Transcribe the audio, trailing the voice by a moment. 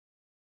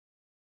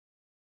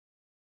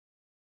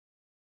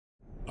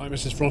Hi,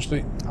 Mrs.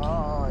 Frosty.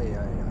 Oh,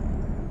 yeah.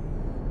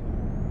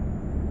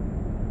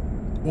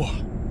 Whoa.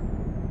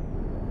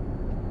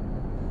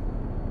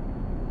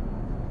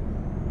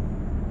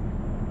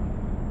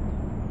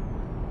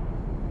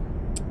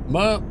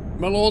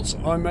 My lords,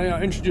 I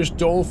may introduce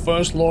Dole,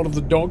 first Lord of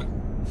the Dog.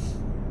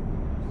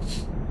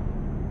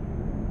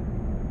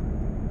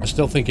 I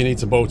still think he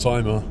needs a bow tie,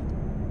 Ma.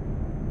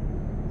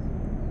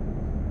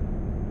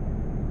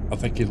 I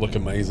think he'd look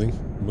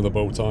amazing with a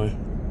bow tie.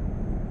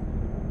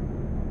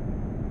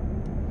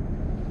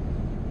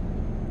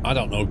 I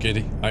don't know,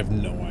 Giddy. I have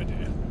no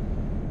idea.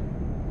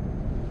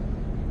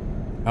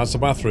 How's the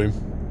bathroom?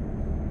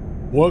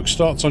 Work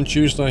starts on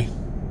Tuesday.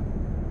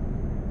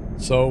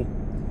 So,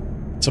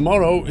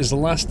 tomorrow is the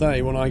last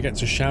day when I get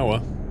to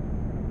shower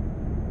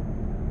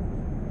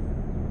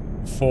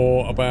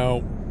for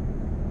about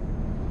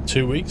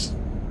 2 weeks.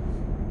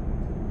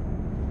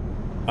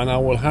 And I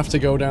will have to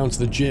go down to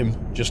the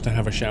gym just to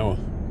have a shower.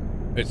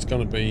 It's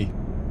going to be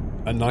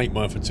a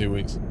nightmare for 2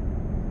 weeks.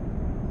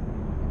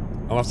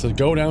 I'll have to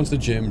go down to the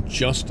gym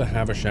just to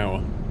have a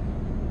shower.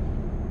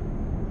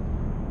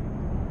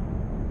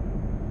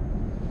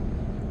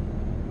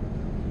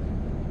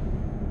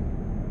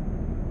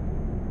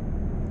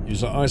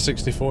 Used at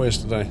I-64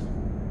 yesterday.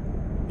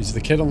 He's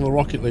the kid on the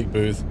Rocket League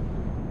booth.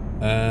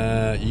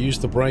 Used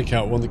the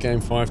breakout, won the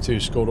game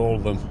 5-2, scored all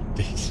of them.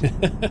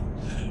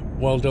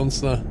 Well done,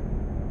 sir.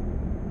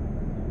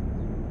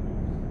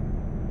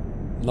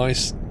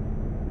 Nice.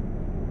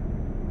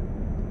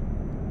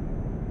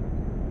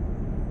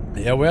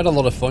 Yeah, we had a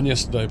lot of fun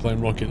yesterday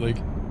playing Rocket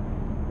League.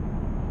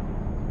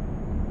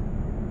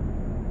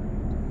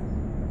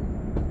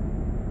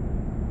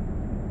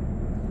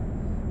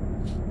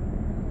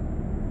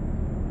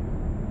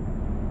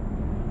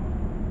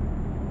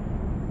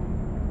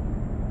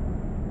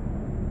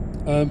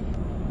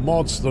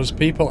 Mods, there's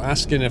people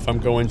asking if I'm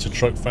going to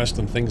Truckfest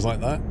and things like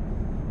that.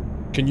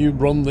 Can you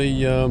run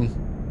the,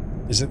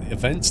 is it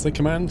events, the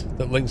command,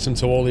 that links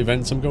into all the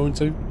events I'm going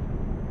to?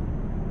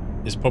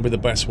 Is probably the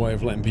best way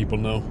of letting people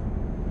know.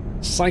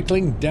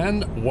 Cycling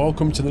Dan,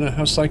 welcome to the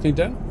House Cycling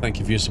Dan. Thank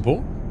you for your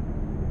support.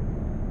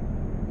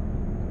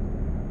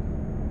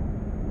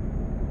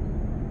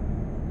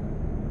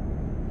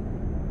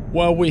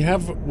 Well, we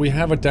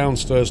have a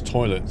downstairs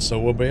toilet, so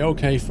we'll be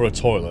okay for a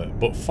toilet,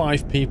 but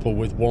 5 people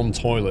with 1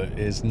 toilet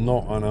is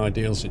not an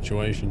ideal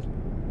situation.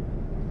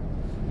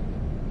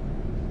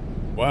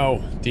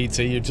 Wow,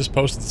 DT, you just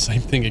posted the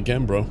same thing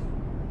again, bro.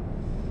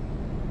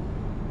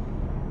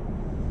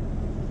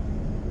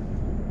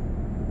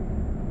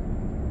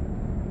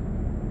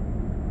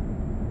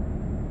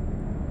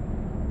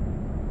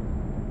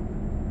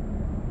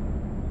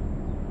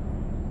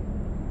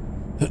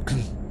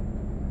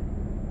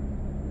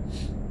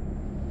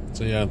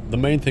 So yeah, the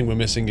main thing we're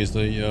missing is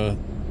the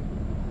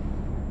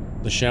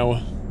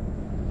shower,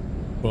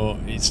 but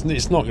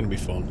it's not going to be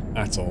fun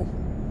at all.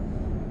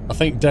 I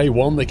think day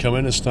 1 they come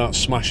in and start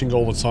smashing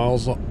all the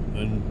tiles up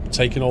and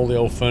taking all the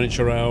old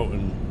furniture out,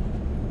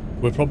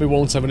 and we probably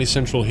won't have any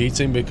central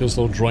heating because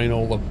they'll drain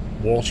all the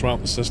water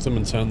out the system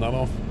and turn that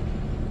off.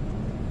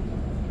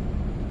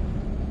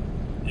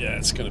 Yeah,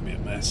 it's going to be a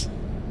mess.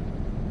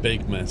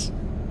 Big mess.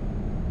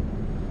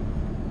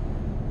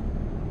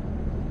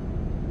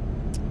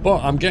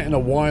 But I'm getting a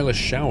wireless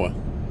shower.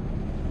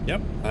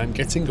 Yep, I'm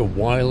getting a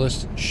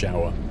wireless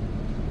shower.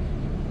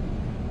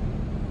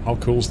 How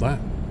cool's that?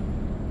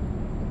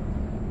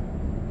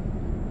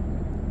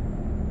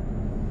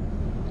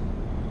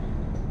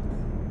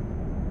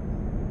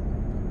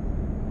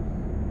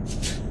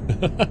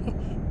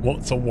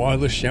 What's a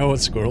wireless shower,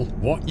 Squirrel?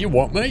 What? You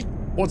what, mate?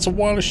 What's a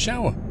wireless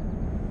shower?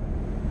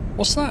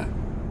 What's that?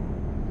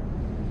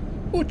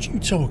 What you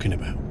talking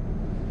about?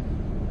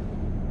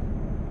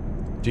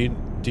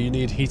 Do you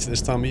need heat at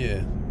this time of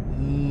year?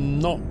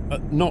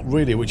 Not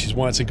really, which is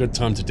why it's a good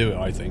time to do it,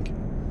 I think.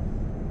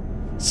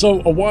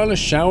 So, a wireless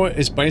shower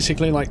is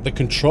basically like the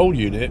control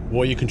unit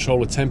where you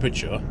control the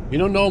temperature. You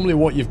know, normally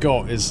what you've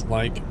got is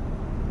like...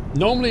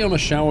 Normally on a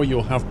shower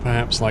you'll have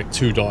perhaps like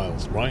 2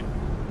 dials, right?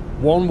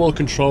 One will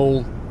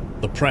control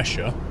the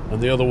pressure, and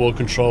the other will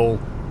control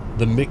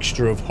the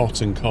mixture of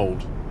hot and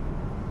cold.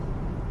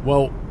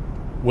 Well,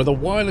 with a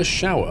wireless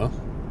shower,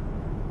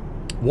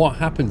 what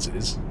happens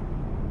is...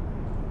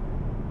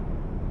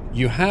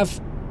 You have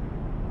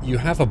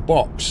a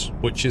box,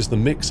 which is the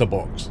mixer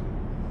box,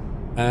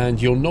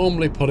 and you'll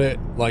normally put it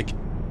like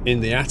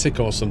in the attic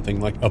or something,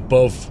 like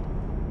above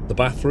the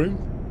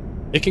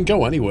bathroom. It can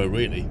go anywhere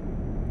really,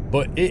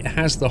 but it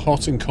has the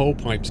hot and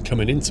cold pipes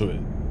coming into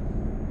it,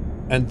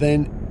 and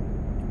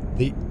then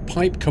the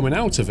pipe coming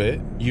out of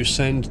it you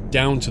send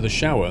down to the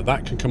shower.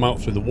 That can come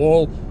out through the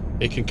wall,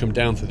 it can come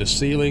down through the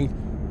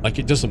ceiling, like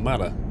it doesn't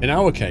matter. In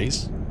our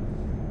case,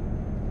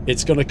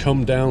 it's going to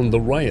come down the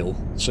rail.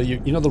 So you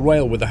know the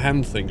rail with the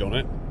hand thing on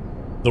it?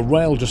 The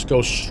rail just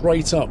goes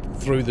straight up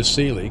through the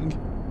ceiling,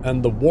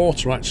 and the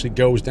water actually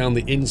goes down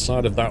the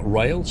inside of that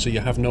rail, so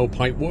you have no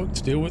pipe work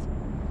to deal with.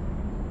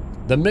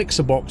 The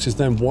mixer box is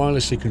then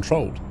wirelessly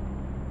controlled.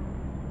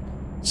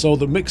 So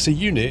the mixer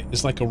unit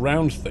is like a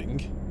round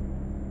thing,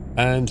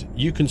 and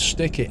you can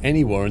stick it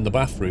anywhere in the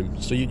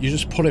bathroom. So you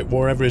just put it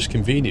wherever is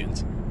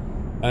convenient,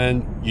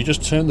 and you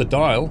just turn the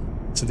dial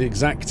to the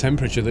exact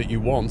temperature that you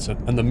want,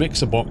 and the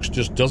mixer box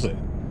just does it.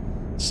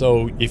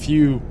 So if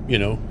you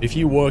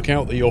work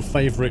out that your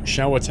favorite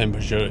shower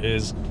temperature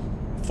is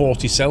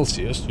 40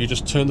 Celsius, you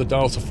just turn the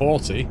dial to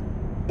 40,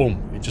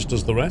 boom, it just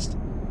does the rest.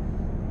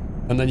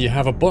 And then you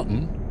have a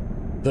button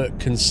that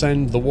can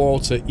send the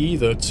water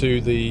either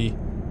to the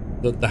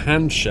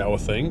hand shower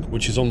thing,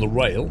 which is on the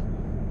rail,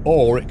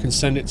 or it can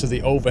send it to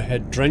the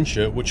overhead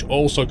drencher, which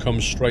also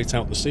comes straight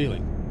out the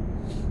ceiling.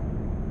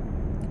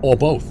 Or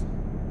both.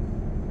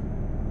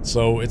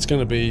 So it's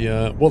going to be,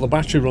 well, the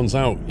battery runs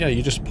out. Yeah,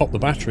 you just pop the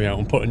battery out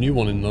and put a new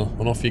one in there,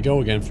 and off you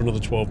go again for another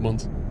 12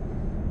 months.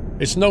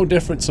 It's no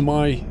different to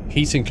my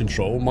heating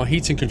control. My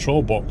heating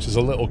control box is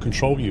a little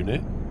control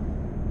unit,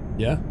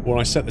 yeah, where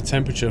I set the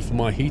temperature for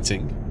my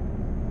heating,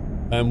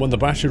 and when the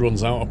battery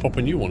runs out, I pop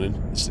a new one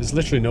in. It's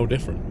literally no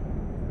different.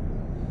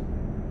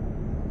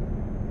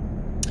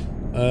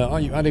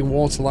 Are you adding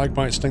water lag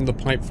by extending the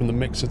pipe from the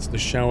mixer to the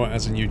shower,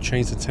 as in you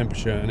change the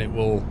temperature and it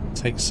will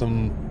take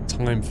some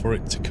time for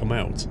it to come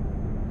out?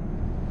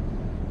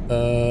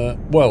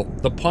 Well,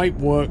 the pipe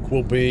work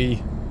will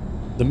be...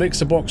 The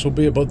mixer box will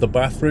be above the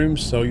bathroom,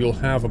 so you'll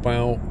have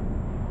about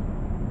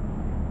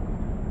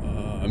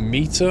a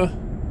meter,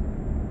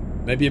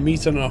 maybe a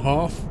meter and a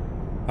half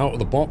out of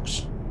the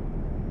box.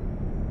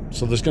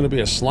 So there's going to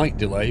be a slight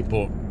delay,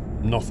 but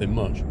nothing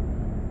much.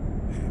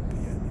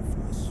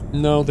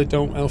 No, they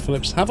don't,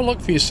 Elphilips. Have a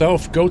look for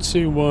yourself. Go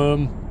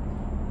to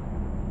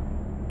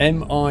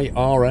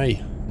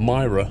M-I-R-A,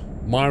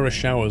 Myra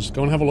Showers.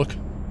 Go and have a look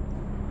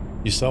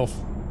yourself.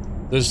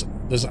 There's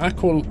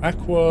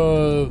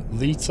Aqualita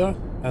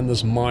and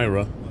there's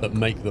Myra that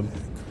make them.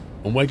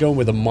 And we're going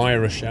with a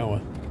Myra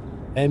shower.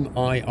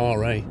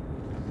 M-I-R-A.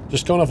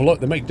 Just go and have a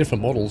look. They make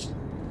different models.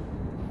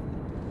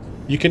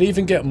 You can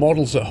even get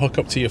models that hook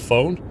up to your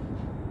phone,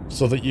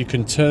 so that you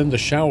can turn the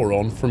shower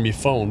on from your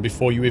phone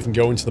before you even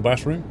go into the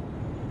bathroom.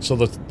 So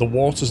that the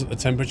water's at the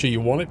temperature you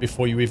want it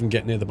before you even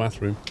get near the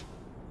bathroom.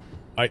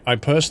 I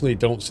personally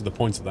don't see the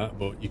point of that,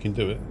 but you can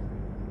do it.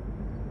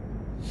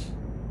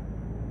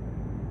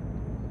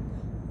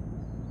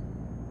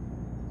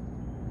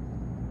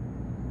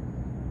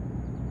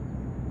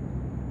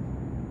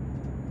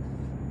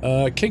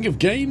 King of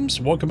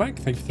Games, welcome back.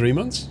 Thank you for 3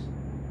 months.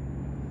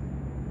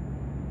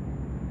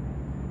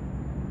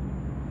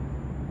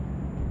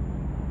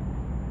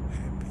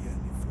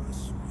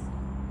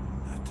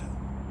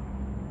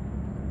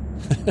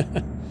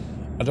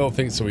 I don't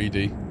think so,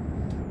 ED.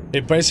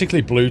 It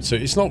basically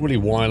Bluetooth. It's not really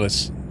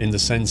wireless in the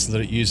sense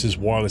that it uses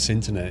wireless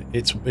internet.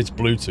 It's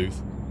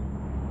Bluetooth.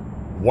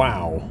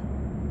 Wow.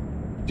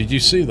 Did you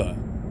see that?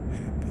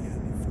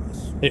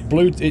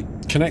 It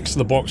connects to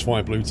the box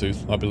via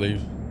Bluetooth, I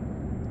believe.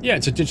 Yeah,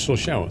 it's a digital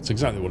shower. It's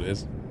exactly what it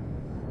is.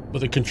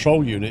 But the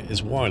control unit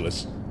is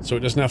wireless, so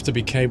it doesn't have to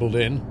be cabled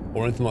in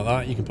or anything like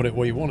that. You can put it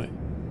where you want it.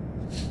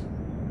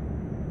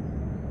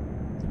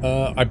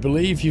 I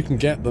believe you can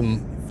get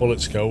them,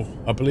 Bullets Go.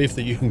 I believe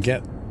that you can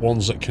get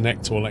ones that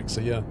connect to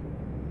Alexa, yeah.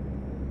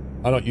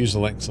 I don't use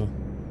Alexa,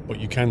 but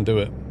you can do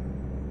it.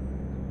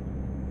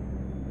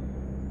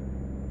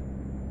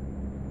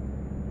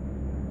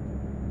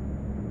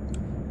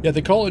 Yeah,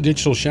 they call it a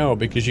digital shower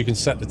because you can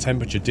set the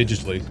temperature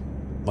digitally.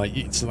 Like,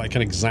 it's like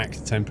an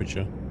exact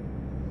temperature.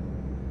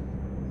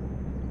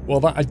 Well,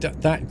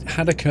 that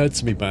had occurred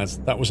to me, Baz.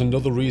 That was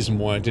another reason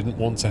why I didn't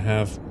want to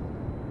have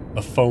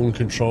a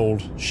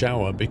phone-controlled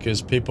shower,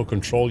 because people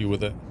control you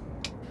with it.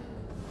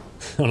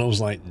 And I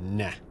was like,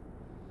 nah.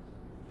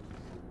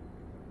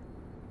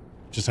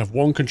 Just have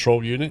one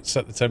control unit,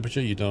 set the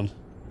temperature, you're done.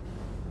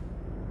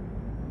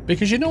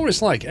 Because you know what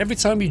it's like? Every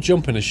time you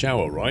jump in a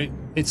shower, right?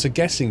 It's a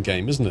guessing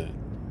game, isn't it?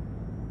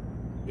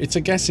 It's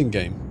a guessing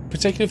game.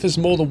 Particularly if there's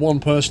more than one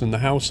person in the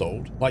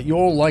household. Like, you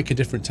all like a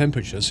different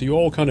temperature, so you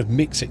all kind of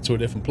mix it to a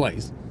different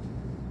place.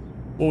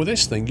 Well, with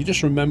this thing, you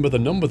just remember the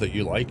number that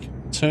you like,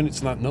 turn it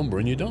to that number,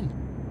 and you're done.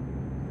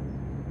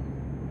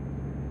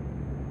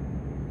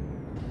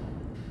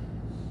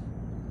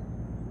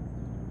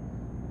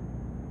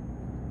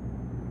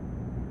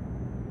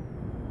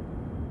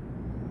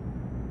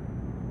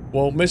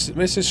 Well,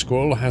 Mrs.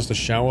 Squirrel has the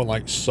shower,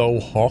 like,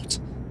 so hot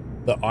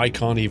that I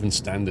can't even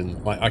stand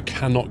in. Like, I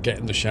cannot get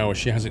in the shower.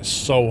 She has it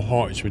so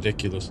hot, it's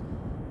ridiculous.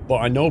 But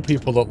I know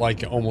people that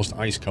like it almost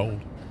ice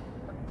cold.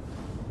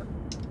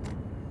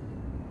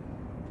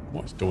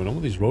 What's going on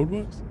with these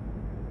roadworks?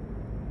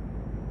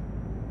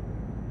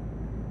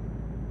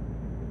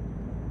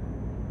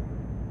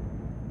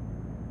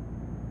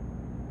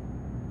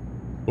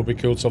 Would be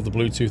cool to have the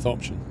Bluetooth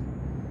option.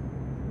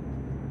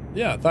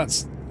 Yeah,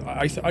 that's...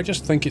 I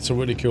just think it's a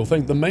really cool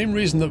thing. The main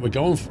reason that we're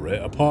going for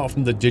it, apart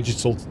from the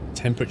digital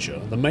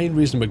temperature, the main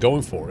reason we're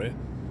going for it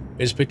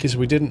is because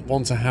we didn't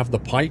want to have the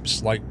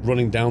pipes, like,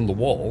 running down the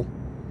wall.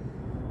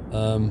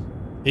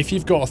 If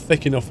you've got a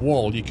thick enough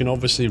wall, you can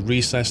obviously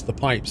recess the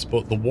pipes,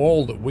 but the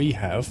wall that we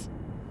have,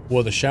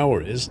 where the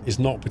shower is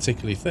not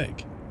particularly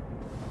thick.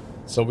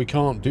 So we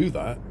can't do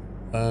that.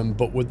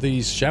 But with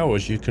these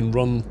showers, you can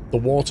run... The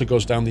water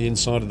goes down the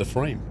inside of the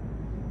frame.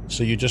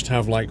 So you just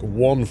have like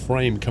one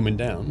frame coming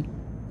down,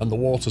 and the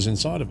water's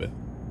inside of it.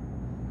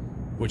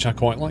 Which I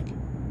quite like.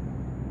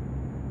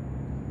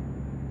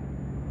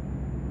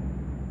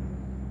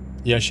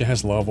 Yeah, she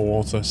has lava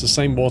water. It's the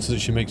same water that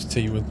she makes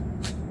tea with.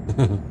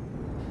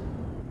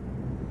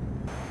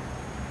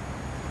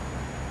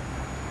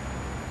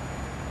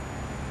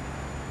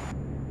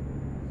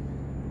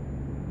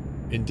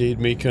 Indeed,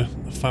 Mika.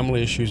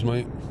 Family issues,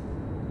 mate.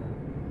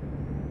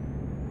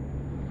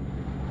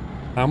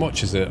 How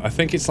much is it? I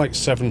think it's like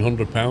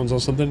 £700 or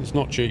something. It's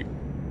not cheap.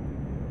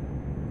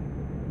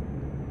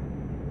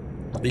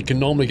 You can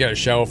normally get a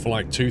shower for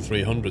like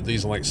 200-300.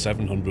 These are like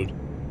 700.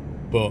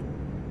 But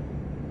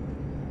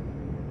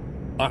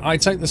I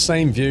take the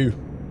same view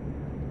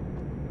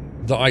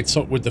that I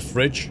took with the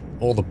fridge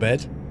or the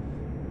bed.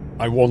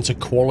 I want a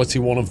quality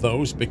one of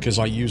those because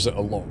I use it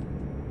a lot.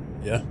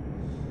 Yeah?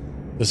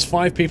 There's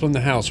 5 people in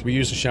the house. We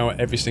use the shower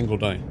every single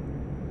day.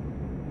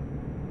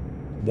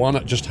 Why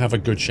not just have a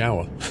good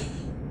shower?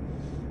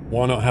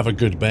 Why not have a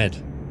good bed?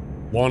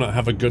 Why not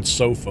have a good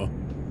sofa?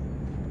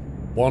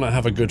 Why not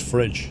have a good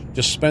fridge?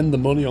 Just spend the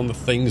money on the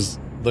things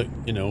that,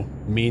 you know,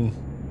 mean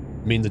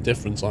the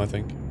difference, I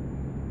think.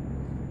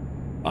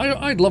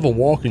 I'd love a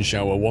walk-in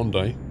shower one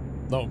day.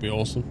 That would be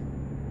awesome.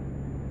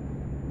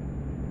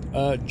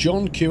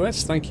 John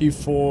QS, thank you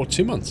for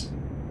 2 months.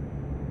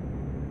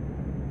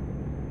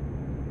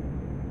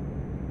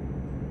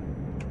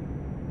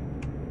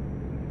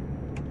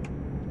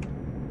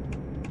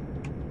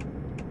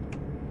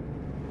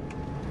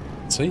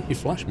 See, he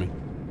flashed me.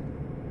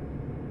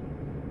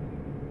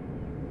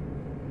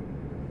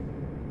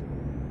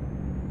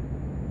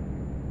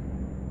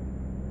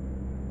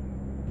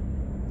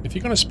 If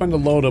you're going to spend a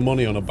load of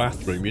money on a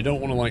bathroom, you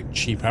don't want to, like,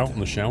 cheap out on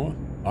the shower.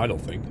 I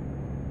don't think.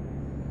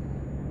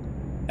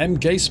 M.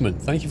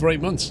 Gaseman, thank you for 8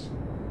 months.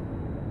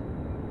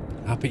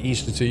 Happy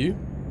Easter to you.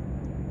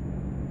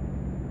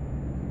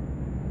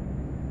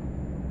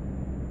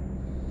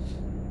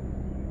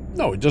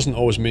 No, it doesn't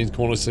always mean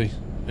quality.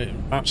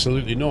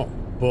 Absolutely not.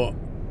 But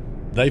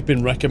they've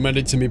been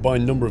recommended to me by a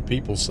number of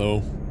people,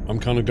 so I'm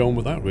kind of going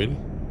with that, really.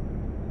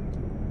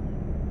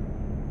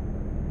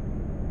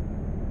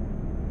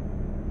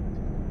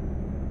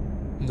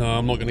 No,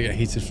 I'm not going to get a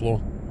heated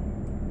floor.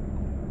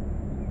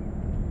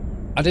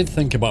 I did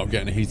think about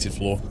getting a heated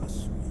floor,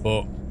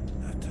 but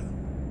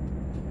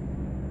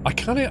I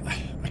kind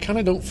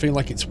of don't feel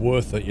like it's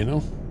worth it, you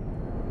know?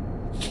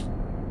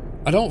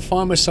 I don't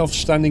find myself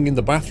standing in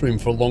the bathroom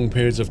for long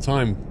periods of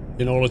time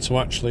in order to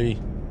actually,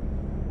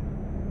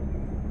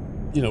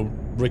 you know,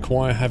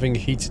 require having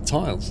heated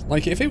tiles.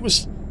 Like, if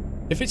it's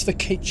the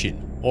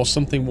kitchen or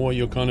something where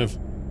you're kind of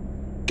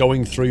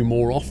going through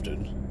more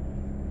often,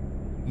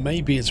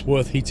 maybe it's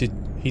worth heated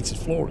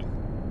flooring.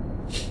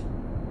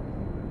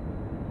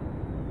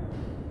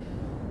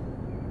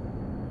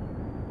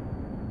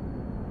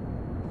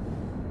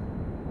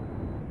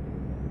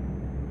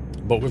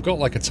 But we've got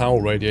like a towel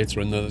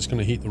radiator in there that's going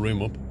to heat the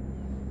room up.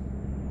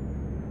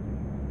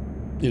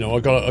 You know, I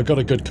got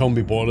a good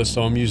combi boiler,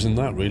 so I'm using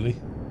that really.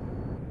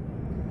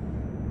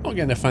 Not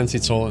getting a fancy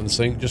toilet and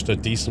sink, just a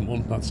decent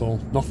one. That's all.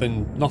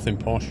 Nothing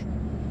posh.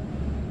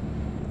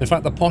 In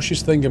fact, the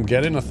poshest thing I'm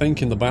getting, I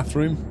think, in the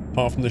bathroom,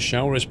 apart from the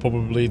shower, is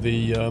probably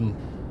the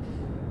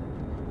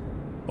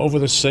over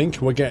the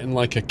sink. We're getting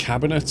like a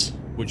cabinet,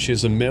 which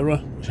is a mirror,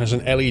 which has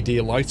an LED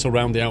light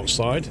around the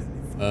outside.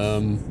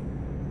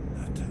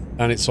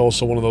 And it's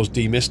also one of those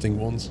demisting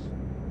ones.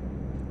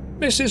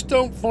 Mrs.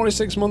 Don't,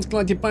 46 months,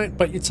 glad you're back,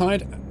 but you're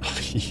tired.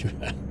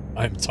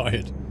 I'm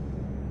tired.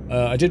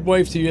 I did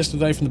wave to you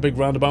yesterday from the big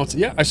roundabout.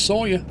 Yeah, I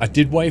saw you. I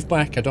did wave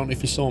back. I don't know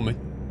if you saw me.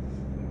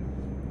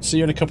 See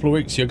you in a couple of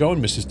weeks. You're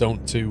going, Mrs.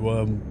 Don't, to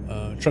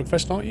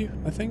Truckfest, aren't you,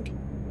 I think?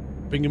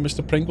 Bringing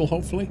Mr. Pringle,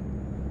 hopefully.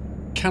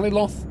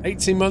 Caliloth,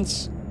 18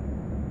 months.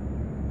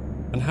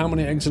 And how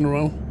many eggs in a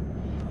row?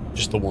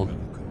 Just the one.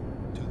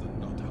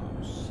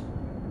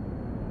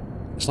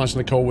 It's nice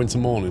in a cold winter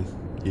morning.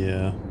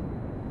 Yeah.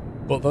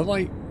 But they're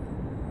like,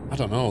 I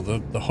don't know,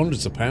 they're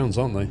hundreds of pounds,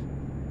 aren't they?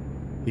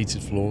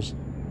 Heated floors.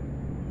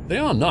 They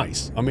are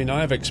nice. I mean,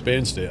 I have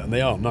experienced it, and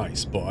they are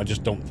nice, but I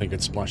just don't think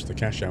I'd splash the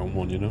cash out on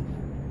one, you know?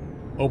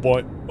 Oh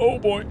boy. Oh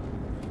boy.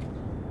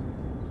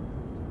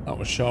 That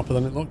was sharper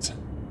than it looked.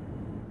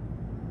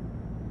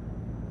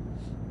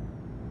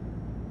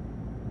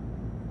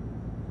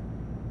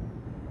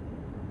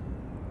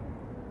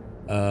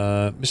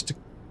 Mr.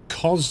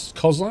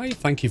 Kozai,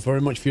 thank you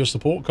very much for your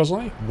support,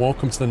 Kozai.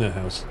 Welcome to the Net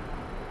House.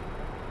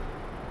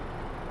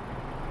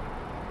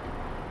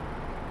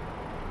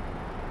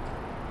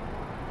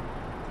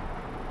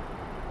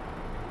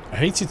 A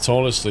heated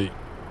toilet seat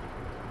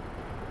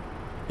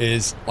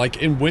is,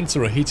 like, in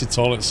winter, a heated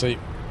toilet seat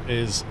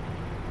is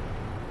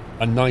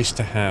a nice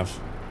to have.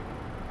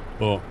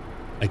 But,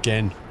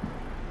 again,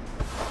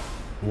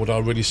 would I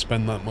really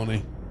spend that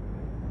money?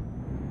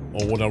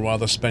 Or would I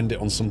rather spend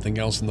it on something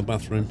else in the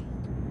bathroom?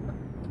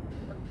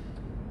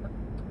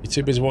 You're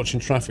too busy watching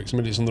traffic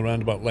minutes on the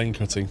roundabout lane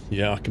cutting.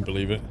 Yeah, I can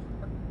believe it.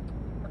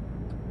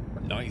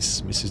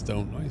 Nice, Mrs.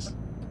 Don't. Nice.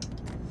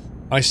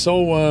 I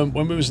saw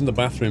when we was in the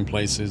bathroom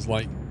places,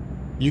 like,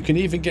 you can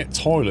even get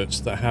toilets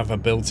that have a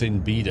built-in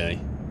bidet.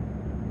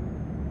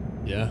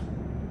 Yeah.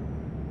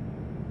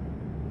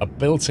 A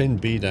built-in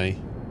bidet.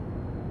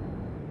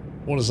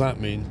 What does that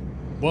mean?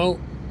 Well,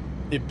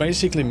 it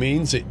basically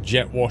means it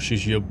jet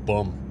washes your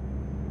bum.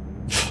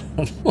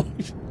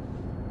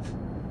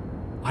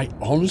 I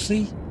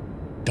honestly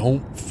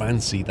don't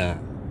fancy that.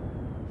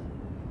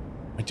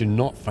 I do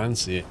not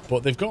fancy it.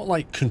 But they've got,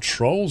 like,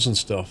 controls and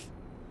stuff.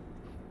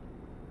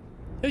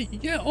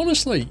 Yeah,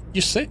 honestly,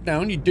 you sit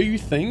down, you do your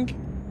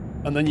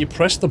thing, and then you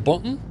press the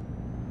button,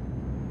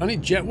 and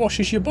it jet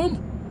washes your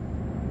bum.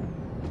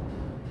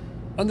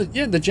 And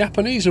the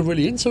Japanese are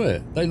really into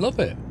it. They love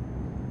it.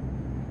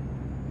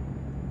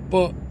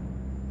 But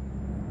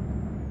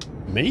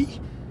me?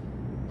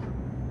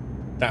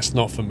 That's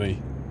not for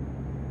me.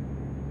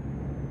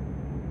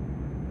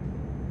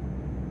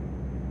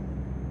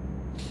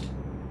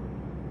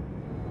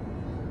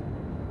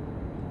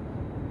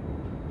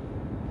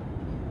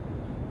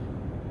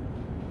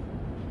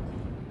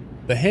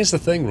 But here's the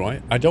thing,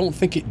 right? I don't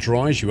think it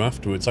dries you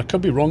afterwards. I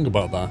could be wrong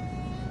about that.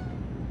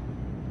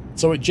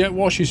 So it jet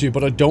washes you,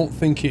 but I don't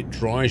think it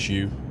dries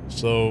you.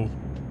 So,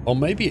 or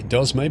maybe it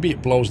does. Maybe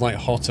it blows like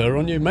hot air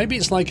on you. Maybe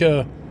it's like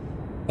a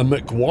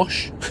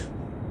McWash.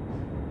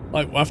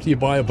 Like after you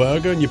buy a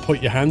burger and you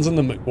put your hands in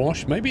the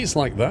McWash. Maybe it's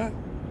like that.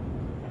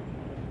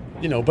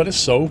 You know, bit of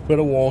soap, bit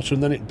of water,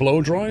 and then it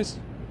blow dries.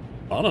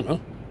 I don't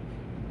know.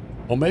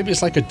 Or maybe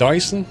it's like a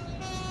Dyson.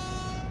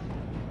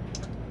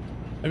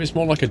 Maybe it's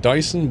more like a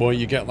Dyson where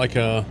you get like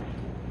a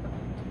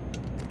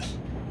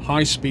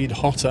high-speed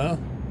hot air.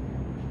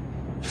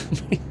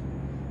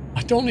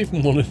 I don't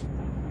even want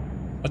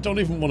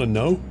to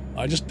know.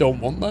 I just don't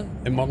want that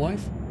in my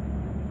life.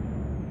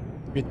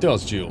 It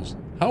does, Jules.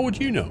 How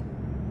would you know?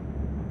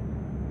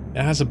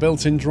 It has a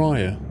built-in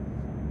dryer.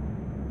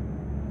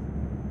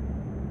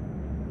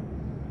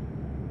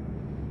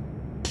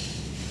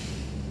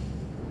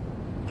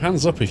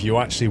 Hands up if you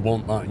actually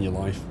want that in your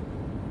life.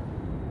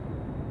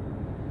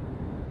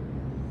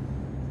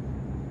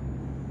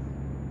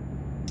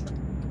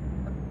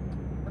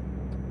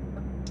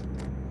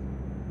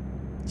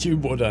 You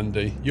would,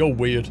 Andy. You're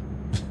weird.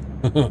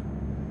 We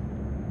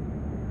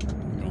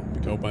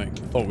go back.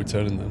 I thought we'd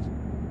turn in then.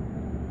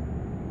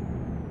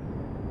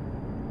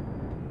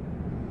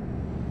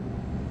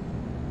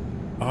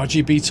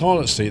 RGB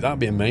toilet seat. That'd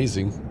be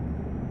amazing.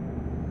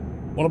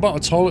 What about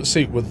a toilet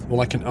seat with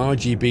like an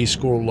RGB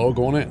Squirrel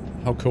logo on it?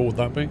 How cool would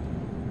that be?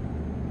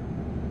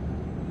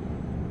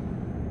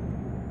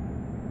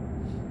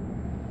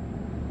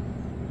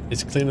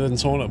 It's cleaner than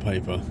toilet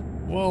paper.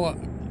 Well,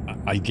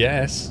 I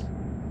guess.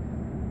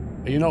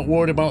 Are you not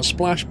worried about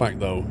splashback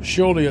though?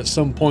 Surely at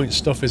some point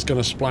stuff is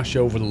going to splash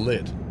over the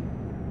lid.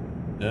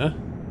 Yeah?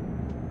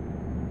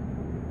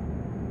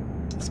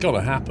 It's got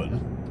to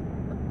happen.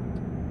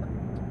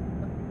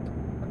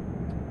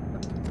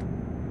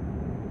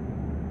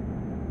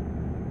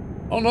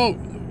 Oh no,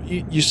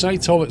 you say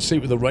toilet seat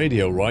with a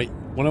radio, right?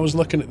 When I was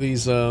looking at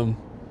these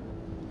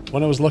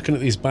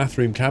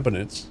bathroom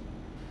cabinets,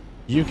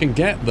 you can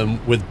get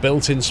them with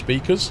built-in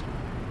speakers.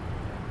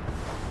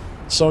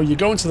 So you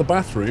go into the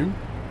bathroom,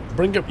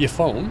 bring up your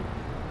phone,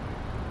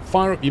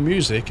 fire up your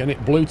music, and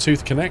it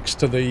Bluetooth connects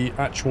to the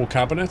actual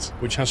cabinet,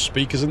 which has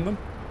speakers in them.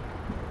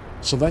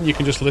 So then you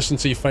can just listen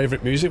to your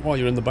favourite music while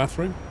you're in the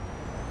bathroom.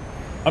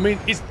 I mean,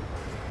 it's...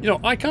 You know,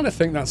 I kind of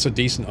think that's a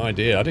decent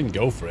idea. I didn't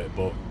go for it,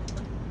 but...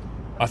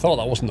 I thought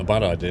that wasn't a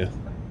bad idea.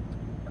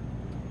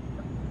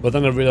 But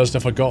then I realised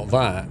if I got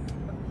that...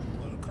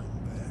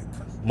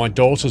 my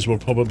daughters will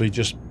probably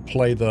just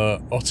play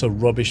the utter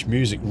rubbish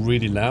music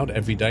really loud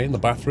every day in the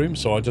bathroom,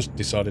 so I just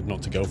decided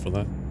not to go for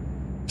that.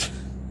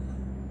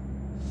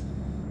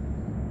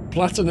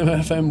 Platinum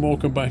FM,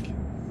 welcome back.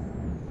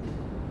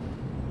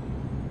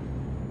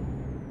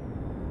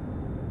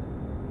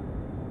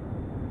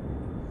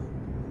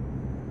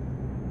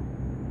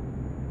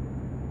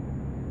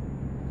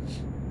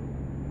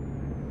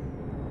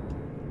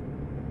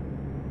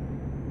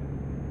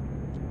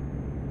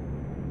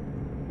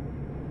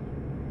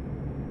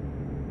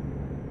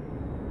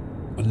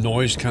 A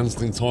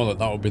noise-cancelling toilet,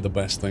 that would be the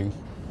best thing.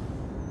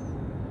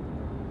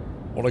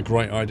 What a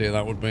great idea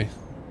that would be.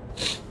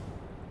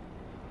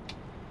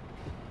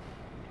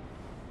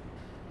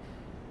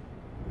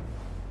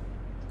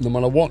 No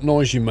matter what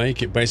noise you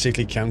make, it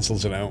basically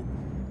cancels it out.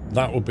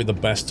 That would be the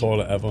best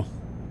toilet ever.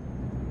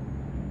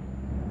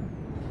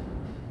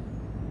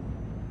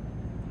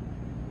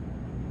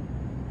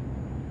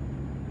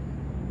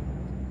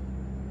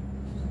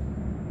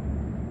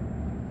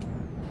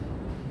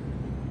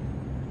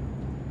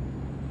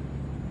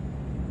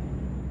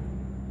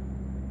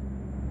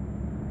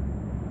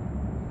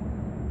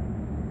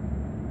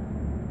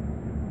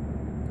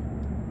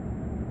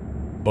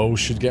 Bose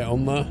should get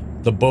on there.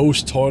 The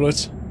Bose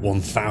toilet,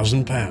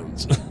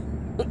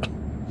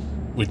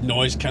 £1,000. With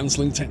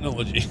noise-cancelling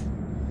technology.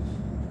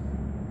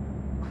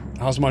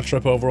 How's my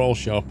trip overall,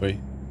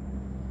 Sharpie?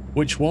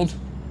 Which one?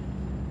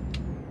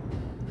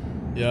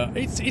 Yeah,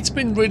 it's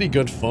been really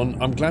good fun.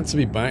 I'm glad to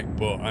be back,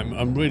 but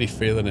I'm really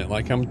feeling it.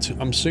 Like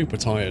I'm super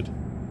tired.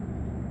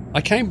 I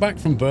came back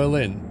from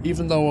Berlin,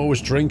 even though I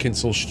was drinking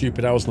till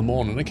stupid hours in the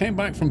morning. I came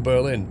back from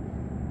Berlin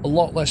a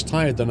lot less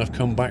tired than I've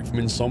come back from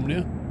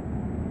insomnia.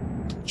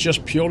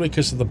 Just purely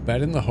because of the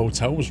bed in the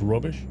hotel was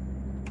rubbish.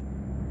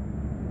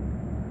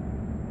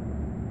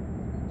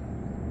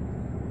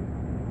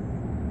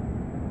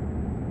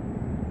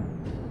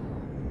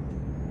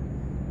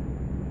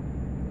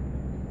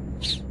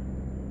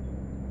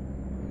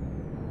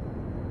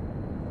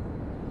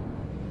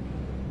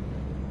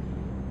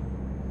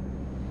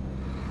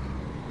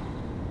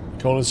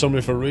 Calling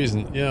somebody for a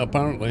reason. Yeah,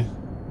 apparently.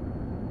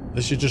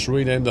 They should just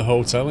rename the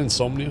hotel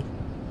Insomnia.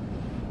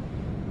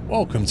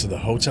 Welcome to the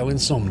Hotel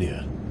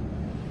Insomnia.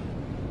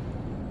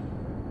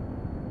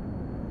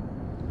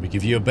 We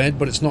give you a bed,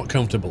 but it's not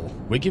comfortable.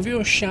 We give you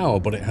a shower,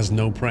 but it has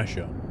no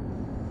pressure.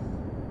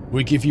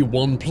 We give you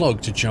one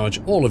plug to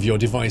charge all of your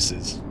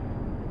devices.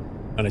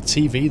 And a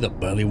TV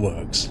that barely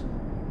works.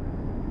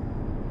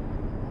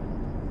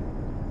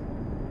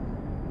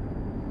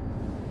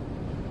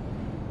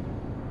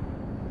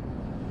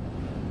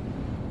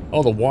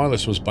 Oh, the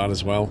wireless was bad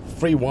as well.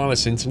 Free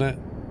wireless internet,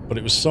 but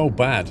it was so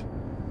bad.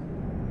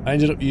 I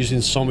ended up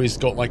using somebody's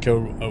got like a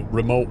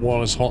remote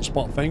wireless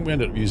hotspot thing. We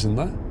ended up using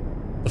that.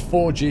 The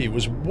 4G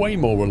was way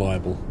more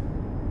reliable.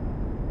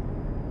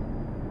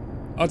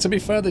 Oh, to be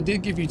fair, they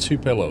did give you 2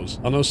 pillows.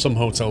 I know some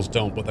hotels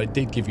don't, but they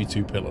did give you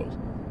 2 pillows.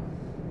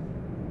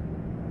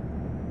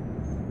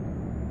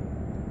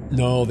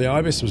 No, the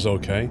Ibis was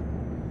okay.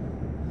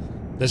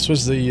 This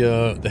was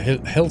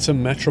the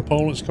Hilton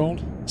Metropole, it's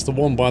called. It's the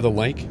one by the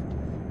lake.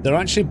 They're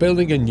actually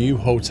building a new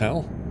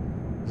hotel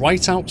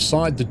right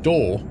outside the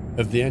door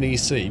of the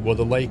NEC where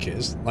the lake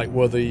is, like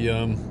where the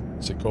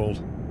what's it called?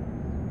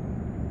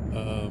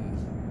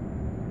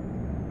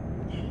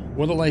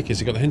 Where the lake is.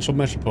 You've got the Hilton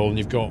Metropole, and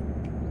you've got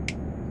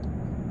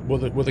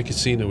where the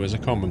casino is. I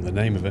can't remember the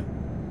name of it,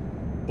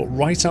 but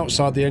right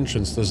outside the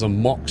entrance there's a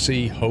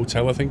Moxie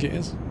Hotel, I think it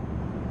is.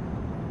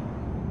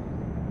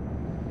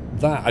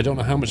 That I don't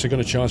know how much they're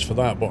going to charge for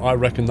that, but I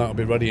reckon that'll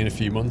be ready in a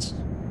few months.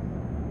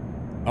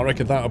 I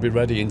reckon that'll be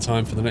ready in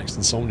time for the next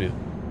Insomnia.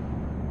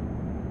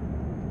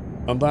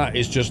 And that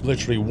is just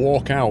literally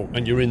walk out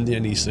and you're in the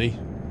NEC.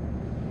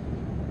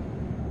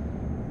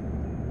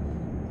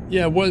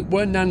 Yeah,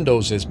 where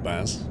Nando's is,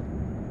 Baz,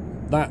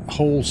 that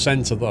whole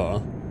centre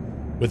there,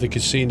 with the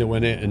casino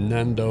in it and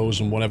Nando's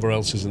and whatever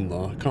else is in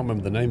there, I can't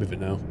remember the name of it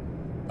now.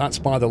 That's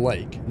by the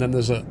lake. And then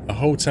there's a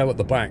hotel at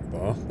the back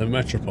there, the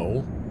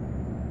Metropole.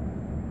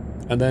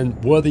 And then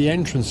where the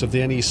entrance of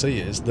the NEC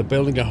is, they're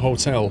building a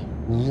hotel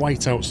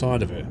right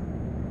outside of it.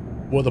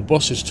 Where the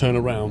buses turn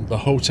around, the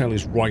hotel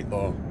is right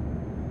there.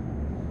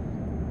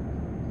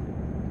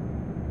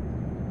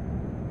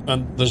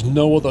 And there's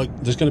going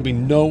to be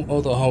no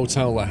other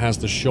hotel that has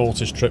the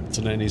shortest trip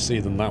to the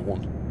NEC than that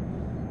one.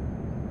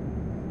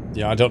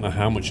 Yeah, I don't know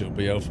how much it'll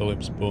be, El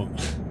Phillips, but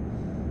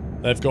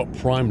they've got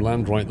prime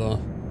land right there.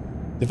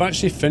 They've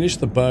actually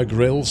finished the Bear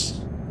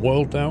Grylls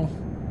world now.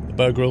 The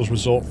Bear Grylls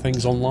resort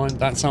things online.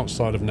 That's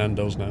outside of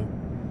Nando's now.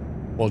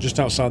 Well, just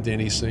outside the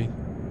NEC.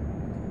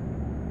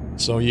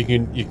 So you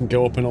can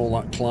go up in all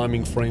that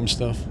climbing frame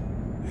stuff.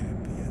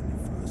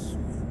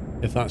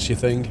 If that's your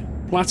thing.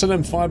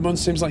 Platinum, 5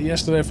 months, seems like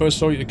yesterday I first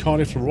saw you at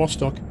Cardiff from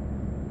Rostock.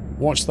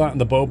 Watched that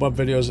and the Bobab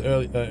videos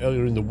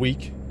earlier in the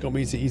week. Got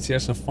me to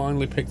ETS and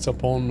finally picked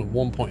up on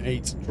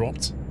 1.8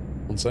 dropped.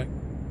 One sec.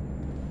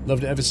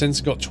 Loved it ever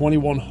since. Got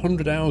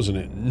 2,100 hours in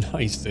it.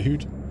 Nice,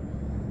 dude.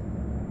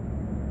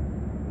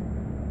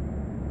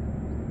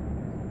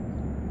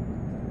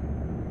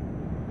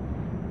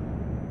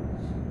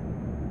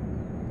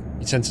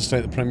 You tend to stay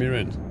at the Premier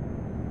Inn?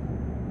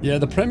 Yeah,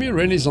 the Premier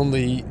Inn is on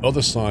the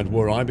other side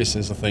where Ibis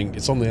is, I think.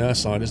 It's on the air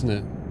side, isn't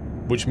it?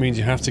 Which means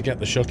you have to get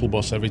the shuttle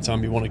bus every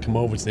time you want to come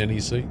over to the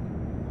NEC.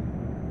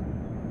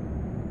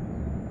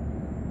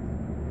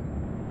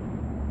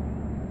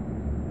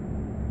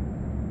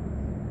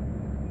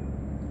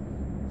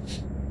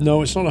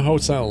 No, it's not a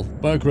hotel.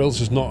 Bear Grylls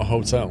is not a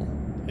hotel.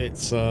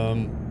 It's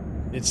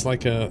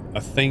like a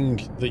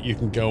thing that you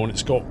can go, and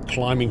it's got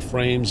climbing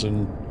frames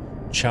and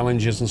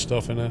challenges and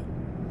stuff in it.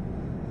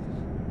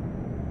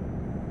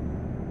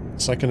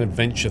 It's like an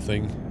adventure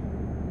thing.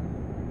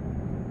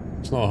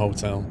 It's not a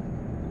hotel.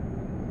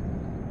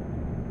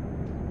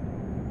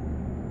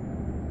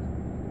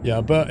 Yeah,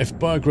 but if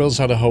Bear Grylls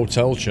had a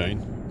hotel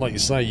chain, like you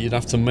say, you'd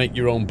have to make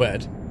your own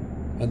bed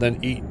and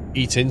then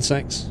eat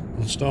insects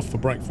and stuff for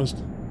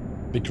breakfast.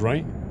 Be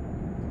great.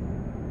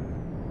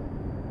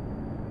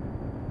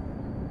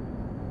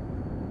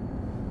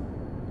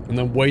 And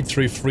then wade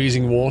through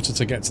freezing water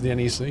to get to the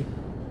NEC.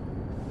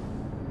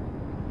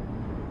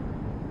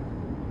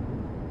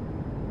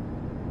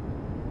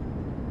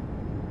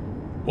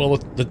 Well,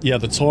 yeah,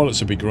 the toilets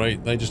would be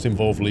great. They just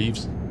involve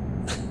leaves.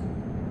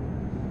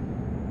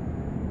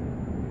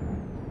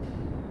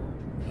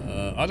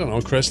 I don't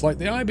know, Chris. Like,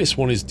 the Ibis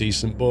one is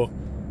decent, but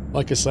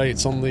like I say,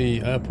 it's on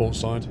the airport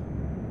side.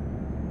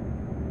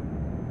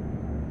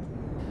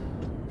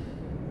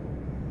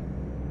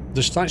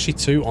 There's actually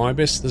two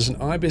Ibis. There's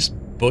an Ibis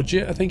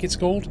Budget, I think it's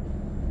called,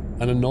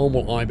 and a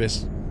normal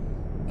Ibis.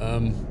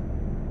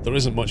 There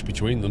isn't much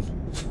between them.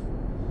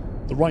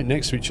 They're right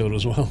next to each other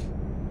as well.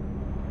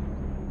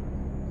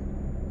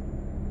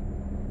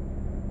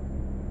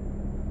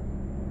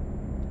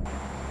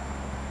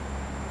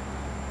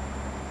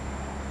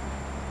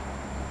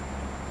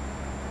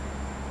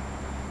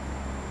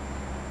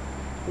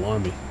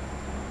 Blimey.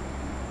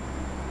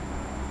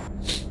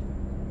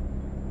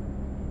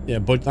 Yeah,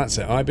 but that's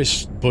it.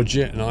 Ibis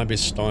Budget and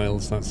Ibis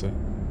Styles, that's it.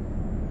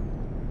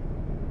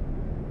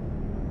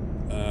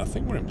 I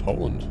think we're in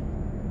Poland.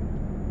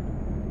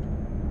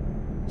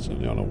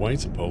 Certainly on our way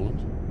to Poland.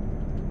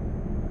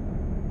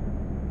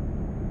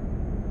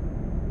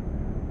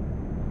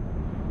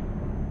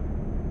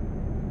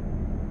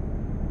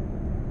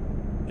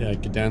 Yeah,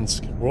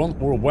 Gdansk.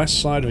 We're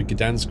west side of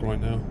Gdansk right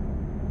now.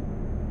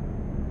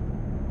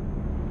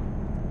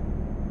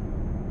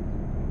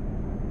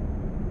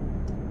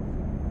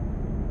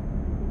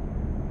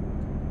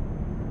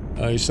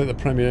 You said the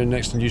Premier Inn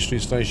next to New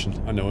Street Station.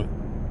 I know it.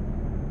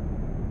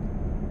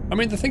 I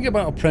mean, the thing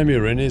about a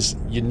Premier Inn is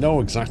you know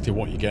exactly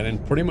what you're getting.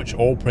 Pretty much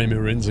all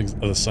Premier Inns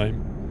are the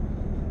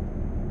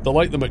same. They're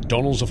like the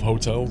McDonald's of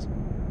hotels.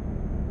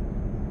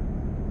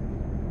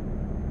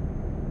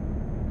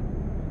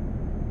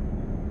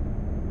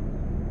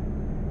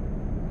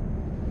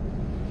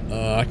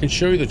 I can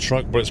show you the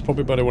truck, but it's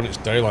probably better when it's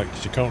daylight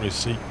because you can't really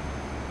see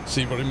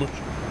very much.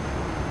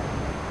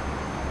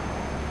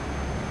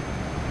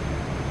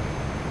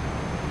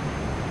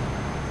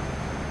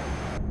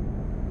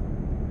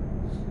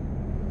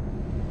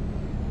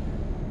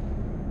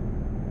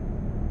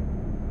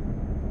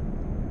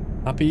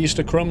 Happy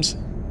Easter, Crumbs.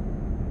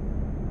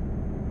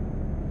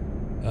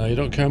 You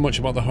don't care much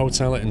about the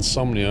hotel at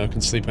Insomnia.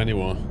 Can sleep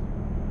anywhere.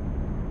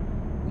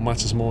 What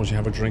matters more is you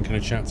have a drink and a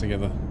chat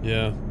together.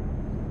 Yeah.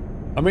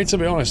 I mean, to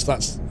be honest,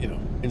 that's, you know,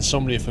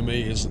 Insomnia for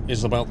me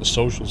is about the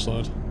social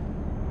side.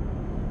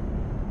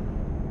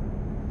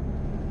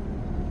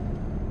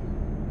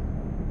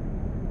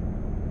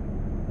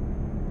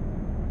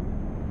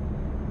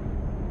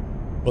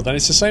 But then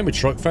it's the same with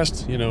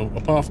Truckfest, you know,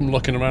 apart from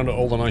looking around at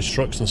all the nice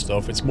trucks and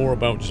stuff, it's more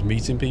about just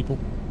meeting people.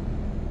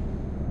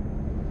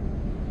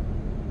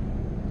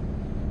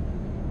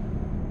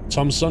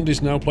 Tom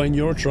Sunday's now playing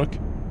Euro Truck.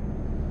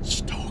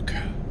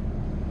 Stalker.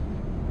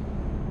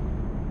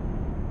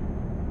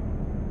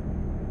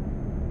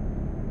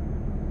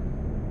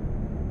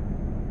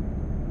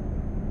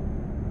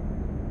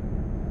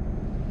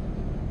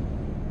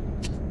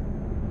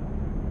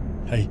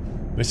 Hey,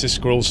 Mrs.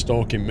 Squirrel's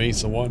stalking me,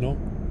 so why not?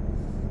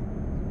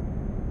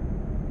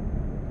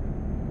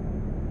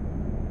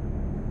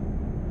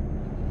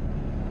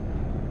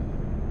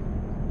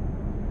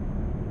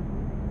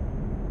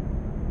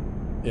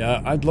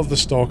 Yeah, I'd love the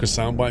Stalker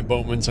soundbite,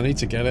 Boatmans. I need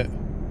to get it.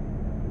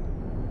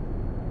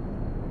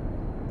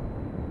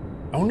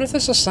 I wonder if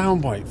there's a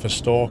soundbite for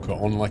Stalker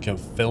on like a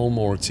film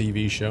or a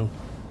TV show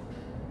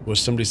where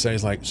somebody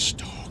says like,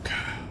 Stalker.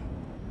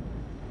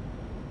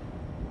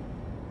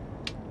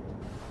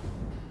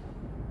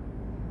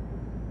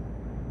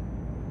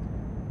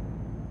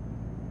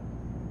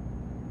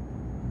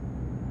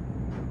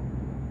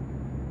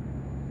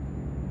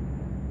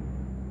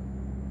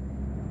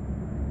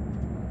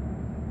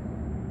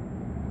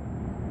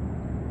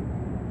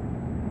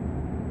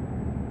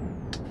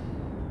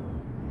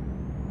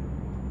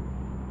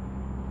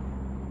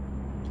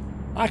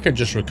 I could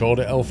just record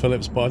it, L.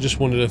 Phillips, but I just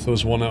wondered if there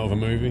was one out of a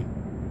movie.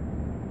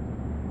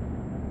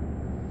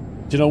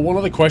 Do you know, one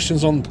of the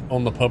questions on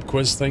the pub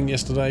quiz thing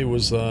yesterday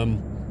was,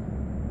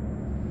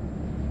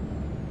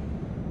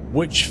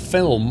 which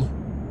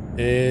film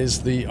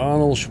is the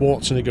Arnold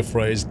Schwarzenegger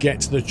phrase,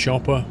 get to the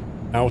chopper,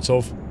 out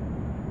of?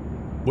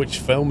 Which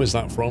film is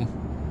that from?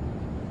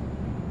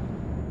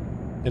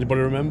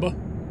 Anybody remember?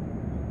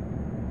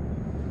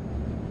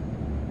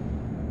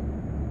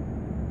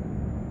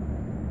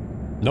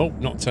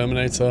 Nope, not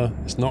Terminator.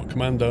 It's not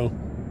Commando.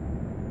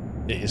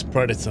 It is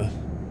Predator.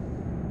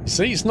 You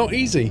see, it's not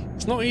easy.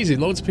 It's not easy.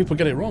 Loads of people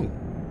get it wrong.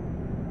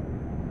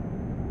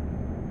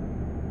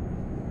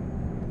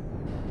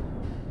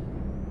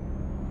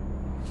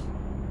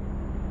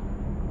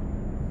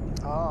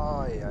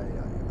 Oh, yeah.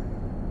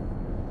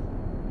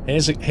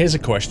 Here's a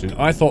question.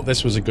 I thought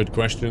this was a good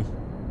question.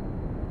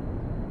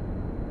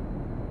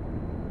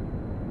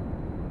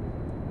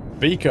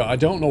 Beaker, I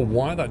don't know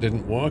why that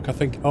didn't work. I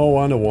think... Oh,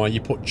 I know why. You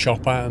put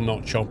chopper and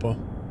not chopper.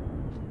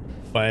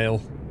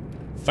 Fail.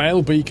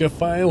 Fail, Beaker,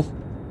 fail.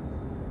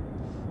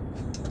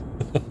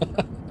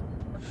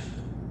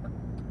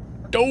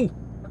 Go!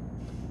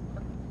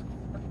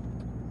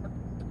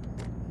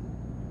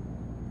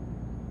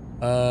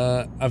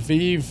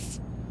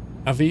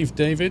 Aviv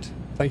David,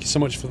 thank you so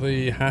much for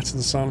the hat and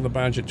the sign of the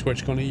badge at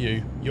TwitchCon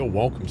EU. You're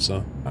welcome,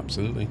 sir.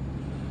 Absolutely.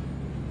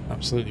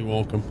 Absolutely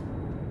welcome.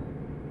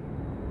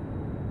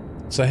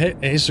 So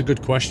here's a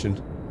good question.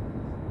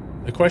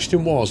 The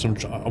question was,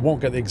 I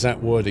won't get the exact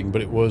wording,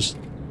 but it was...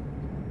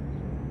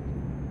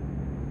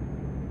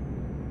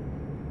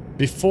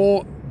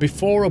 Before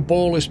before a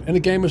ball is... In a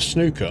game of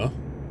snooker,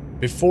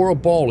 before a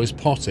ball is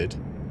potted,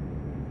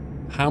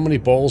 how many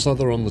balls are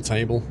there on the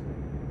table?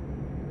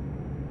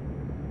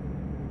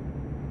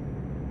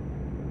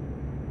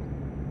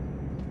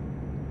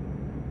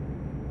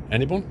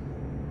 Anyone?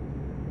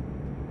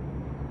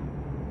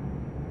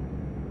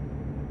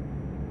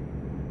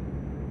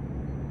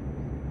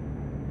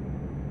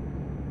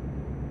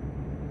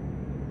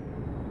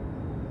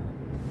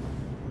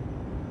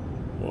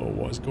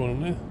 Whoa, what is going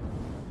on there?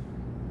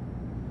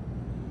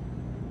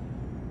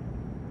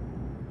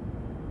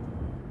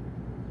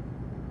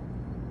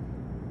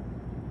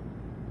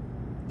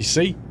 You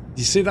see?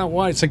 You see that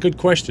why it's a good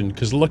question?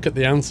 Because look at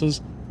the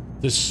answers.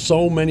 There's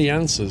so many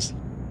answers.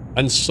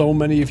 And so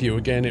many of you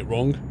are getting it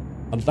wrong.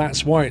 And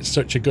that's why it's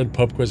such a good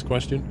pub quiz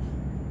question.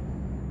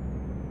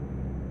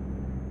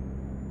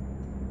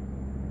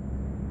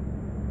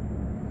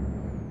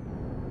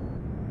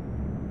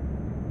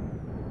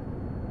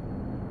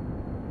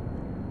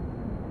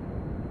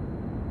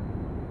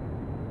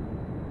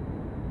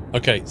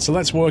 Okay, so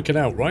let's work it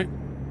out, right?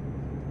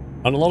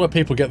 And a lot of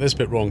people get this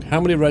bit wrong. How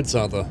many reds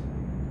are there?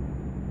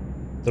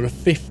 There are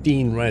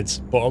 15 reds,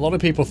 but a lot of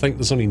people think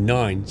there's only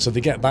 9, so they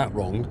get that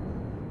wrong.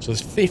 So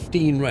there's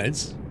 15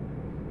 reds.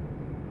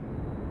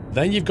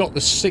 Then you've got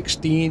the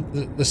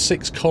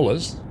 6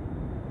 colours,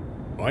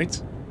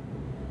 right?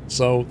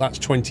 So that's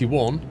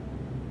 21.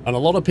 And a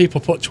lot of people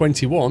put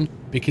 21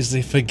 because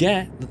they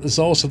forget that there's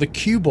also the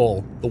cue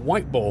ball, the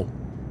white ball.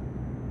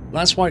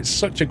 That's why it's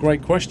such a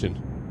great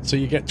question. So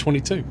you get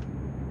 22.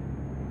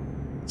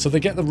 So they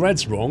get the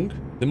reds wrong,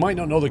 they might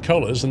not know the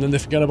colours, and then they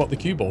forget about the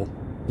cue ball.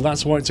 And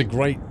that's why it's a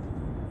great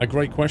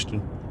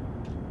question.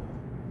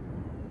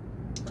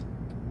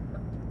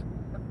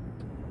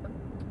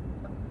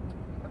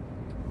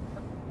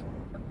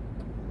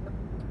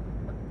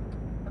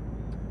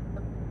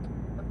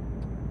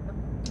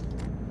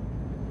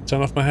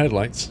 Turn off my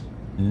headlights?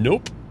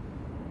 Nope.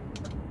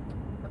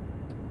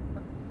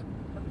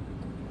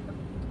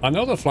 I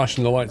know they're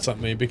flashing the lights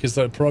at me because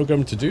they're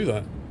programmed to do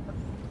that.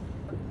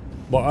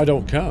 But I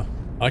don't care.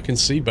 I can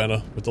see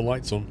better with the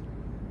lights on.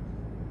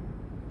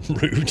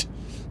 Rude.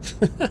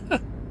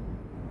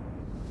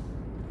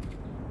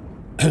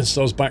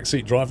 So's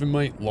backseat driving,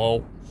 mate.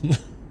 Lol.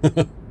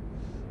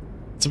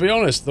 To be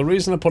honest, the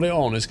reason I put it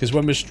on is because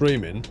when we're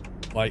streaming,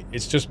 like,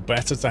 it's just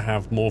better to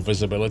have more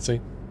visibility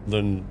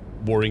than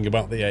worrying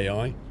about the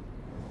AI.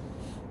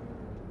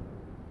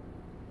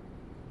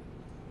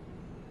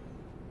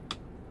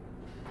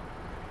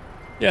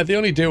 Yeah, they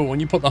only do it when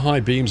you put the high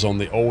beams on,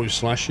 they always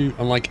flash you,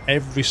 and like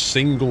every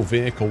single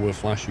vehicle will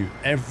flash you.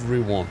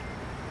 Everyone.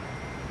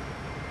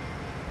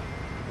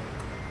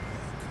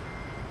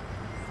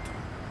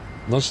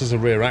 Unless there's the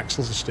rear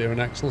axles, the steering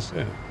axles,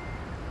 yeah.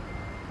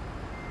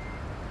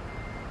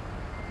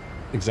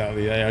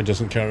 Exactly, the AI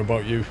doesn't care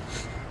about you.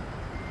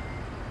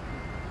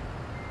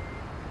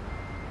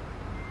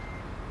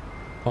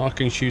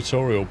 Parking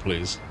tutorial,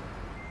 please.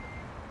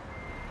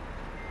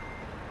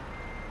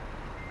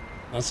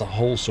 That's a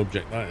whole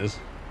subject, that is.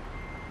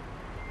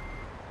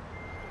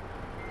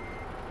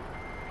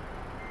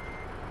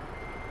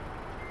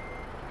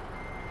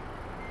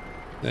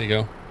 There you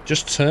go.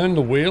 Just turn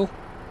the wheel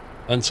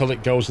until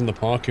it goes in the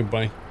parking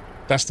bay.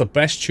 That's the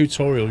best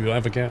tutorial you'll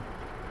ever get.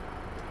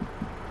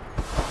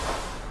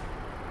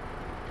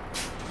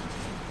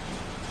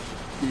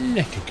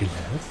 Lekker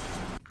geloof.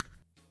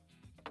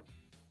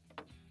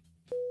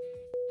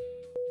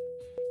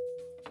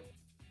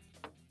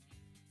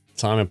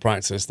 Time and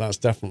practice, that's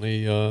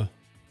definitely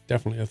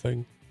definitely a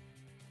thing.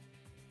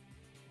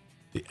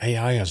 The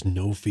AI has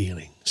no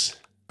feelings.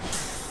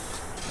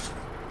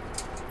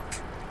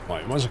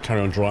 Right, might as well carry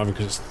on driving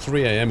because it's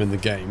 3 AM in the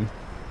game.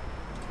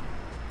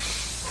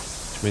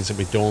 Which means it'll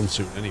be dawn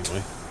soon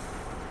anyway.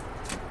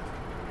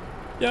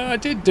 Yeah, I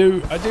did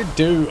do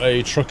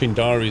a trucking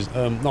diaries,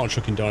 not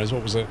trucking diaries,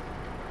 what was it?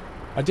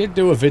 I did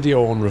do a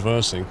video on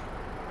reversing.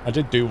 I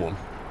did do one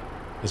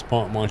as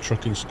part of my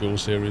trucking school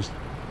series.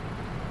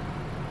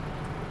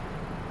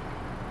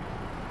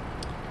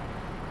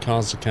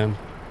 Kazakhstan.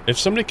 If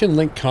somebody can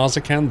link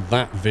Kazakhstan,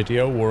 that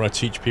video where I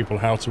teach people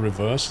how to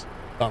reverse,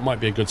 that might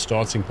be a good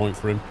starting point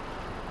for him.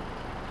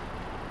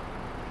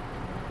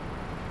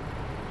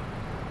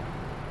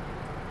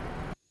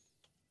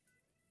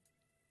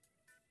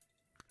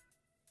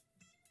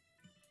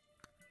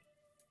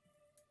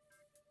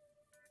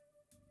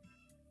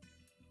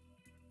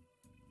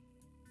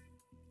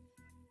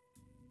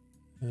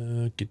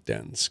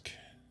 Gdansk.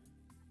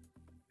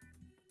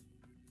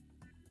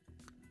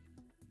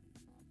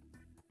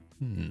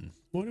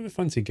 Where do we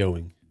fancy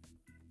going?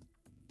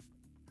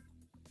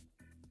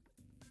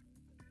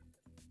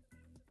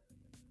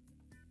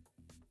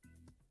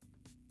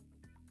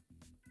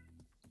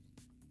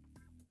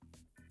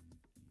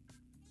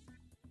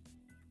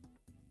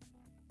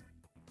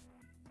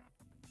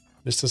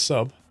 Mr.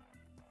 Sub.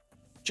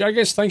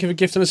 Jaggers, thank you for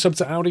gifting a sub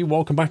to Audi.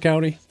 Welcome back,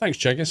 Audi. Thanks,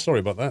 Jaggers. Sorry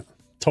about that.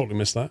 Totally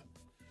missed that.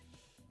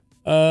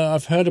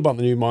 I've heard about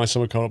the new My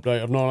Summer Car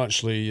update. I've not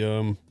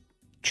actually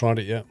tried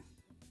it yet.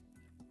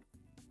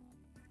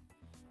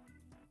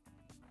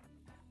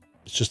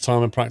 It's just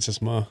time and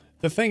practice, Ma.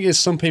 The thing is,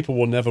 some people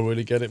will never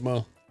really get it,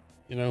 Ma.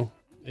 You know,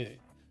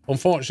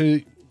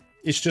 unfortunately,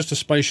 it's just a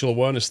spatial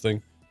awareness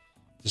thing.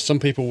 Some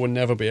people will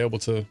never be able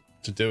to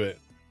do it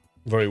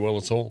very well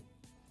at all.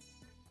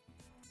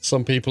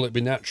 Some people it'd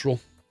be natural.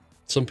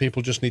 Some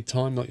people just need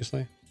time, like you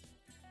say.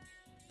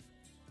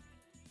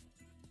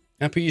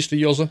 Happy Easter,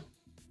 Yozza.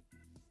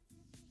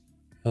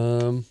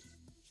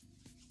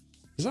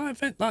 Is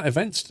that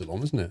event still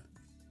on, isn't it?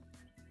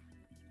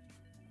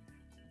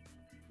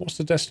 What's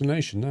the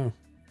destination now?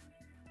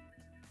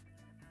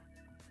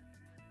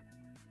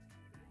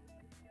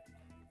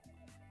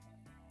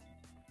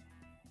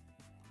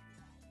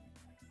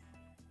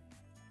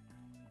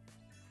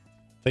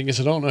 Thing is,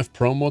 I don't know if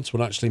Promods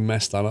would actually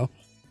mess that up.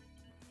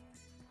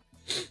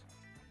 Do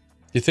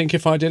you think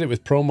if I did it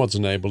with Promods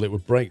enabled, it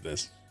would break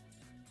this?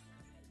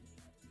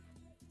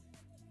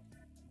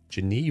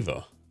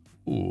 Geneva.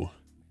 Ooh.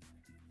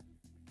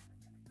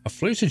 I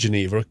flew to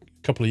Geneva a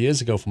couple of years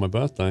ago for my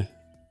birthday.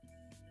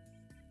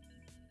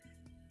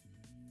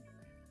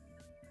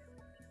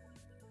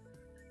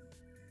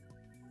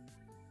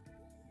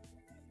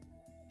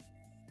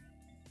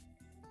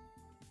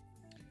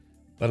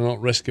 Better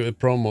not risk it with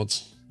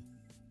Promods.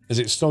 Has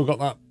it still got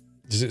that?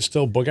 Does it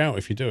still bug out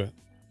if you do it?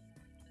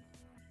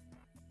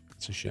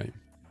 It's a shame.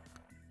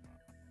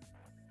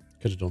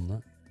 Could have done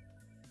that.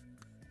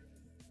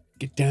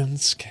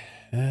 Gdansk.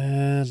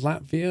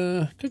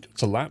 Latvia. Could go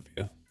to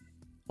Latvia.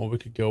 Or we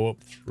could go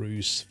up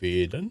through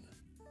Sweden.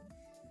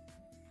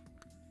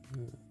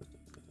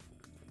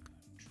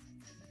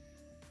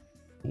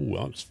 Ooh,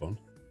 that was fun.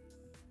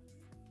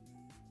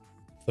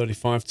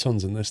 35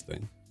 tons in this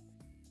thing.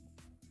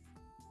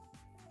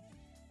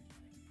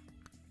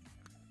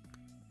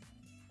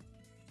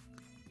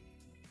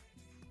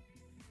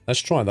 Let's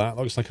try that.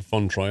 Looks like a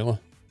fun trailer.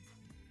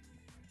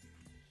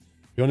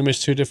 You only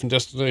missed 2 different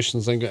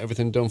destinations, then got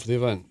everything done for the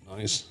event.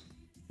 Nice.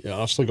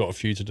 Yeah, I've still got a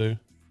few to do.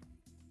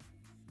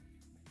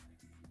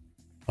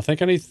 I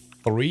think I need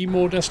 3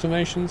 more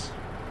destinations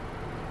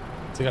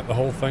to get the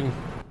whole thing.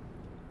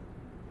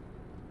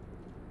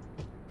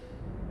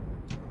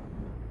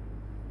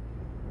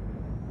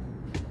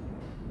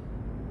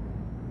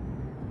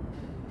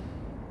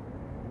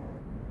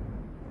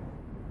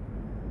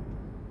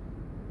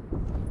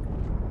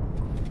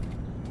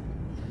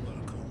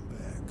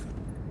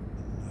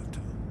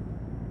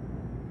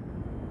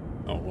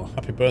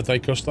 Happy birthday,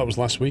 Custard. That was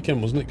last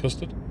weekend, wasn't it,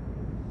 Custard?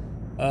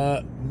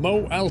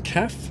 Mo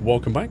Al-Kaf,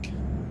 welcome back.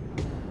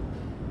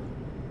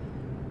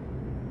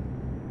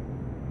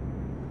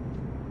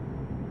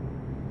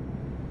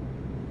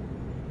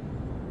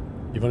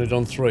 You've only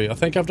done 3. I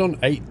think I've done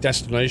 8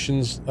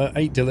 destinations,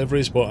 8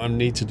 deliveries, but I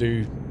need to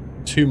do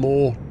 2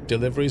 more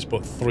deliveries,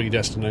 but 3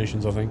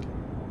 destinations, I think.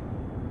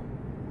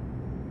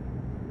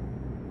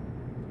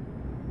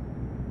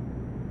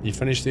 You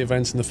finished the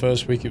event in the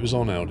first week it was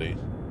on, Aldi?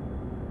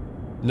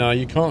 No,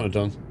 you can't have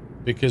done,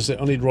 because it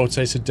only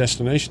rotates a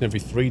destination every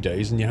 3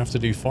 days, and you have to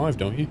do 5,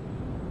 don't you?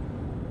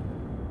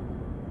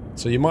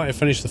 So you might have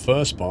finished the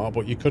first part,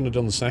 but you couldn't have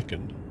done the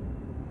second.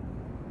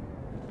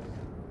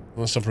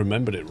 Unless I've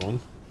remembered it wrong.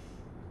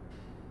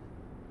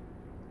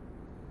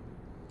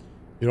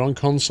 You're on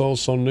console,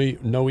 so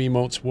no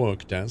emotes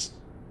work, Daz.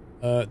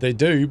 They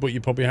do, but you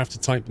probably have to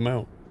type them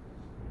out.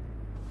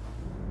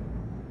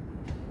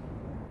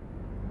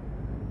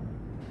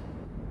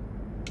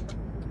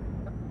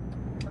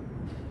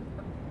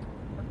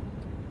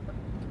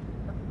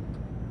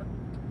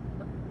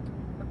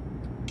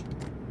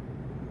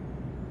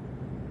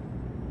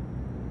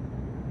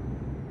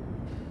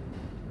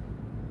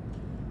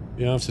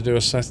 You have to do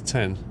a set of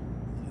 10.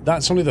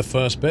 That's only the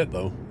first bit,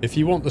 though. If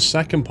you want the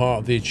second part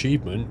of the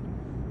achievement,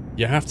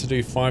 you have to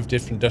do 5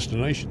 different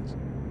destinations.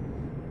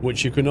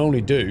 Which you can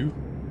only do...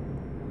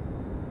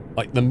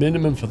 Like, the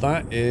minimum for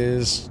that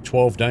is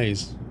 12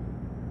 days.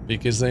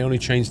 Because they only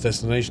change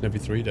destination every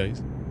 3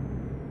 days.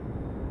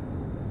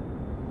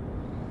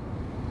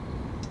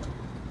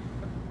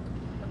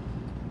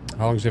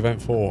 How long is the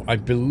event for? I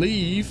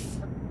believe...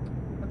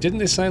 Didn't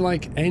they say,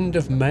 like, end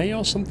of May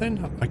or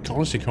something? I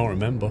honestly can't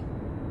remember.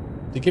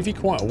 They give you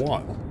quite a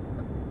while.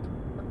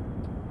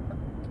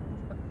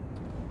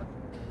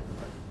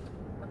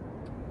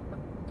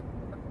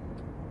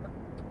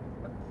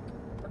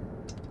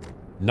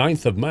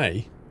 Ninth of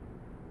May?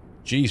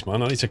 Jeez,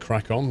 man, I need to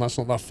crack on. That's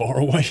not that far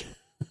away.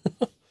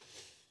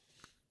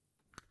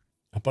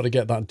 I better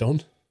get that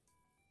done.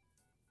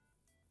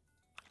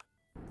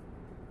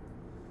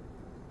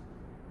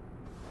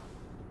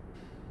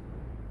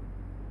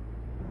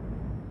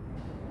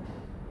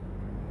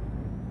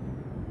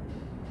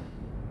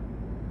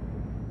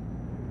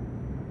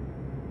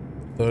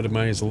 Third of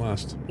May is the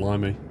last.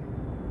 Blimey.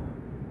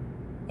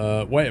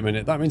 Wait a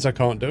minute. That means I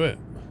can't do it.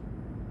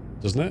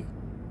 Doesn't it?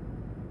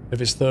 If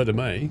it's 3rd of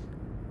May.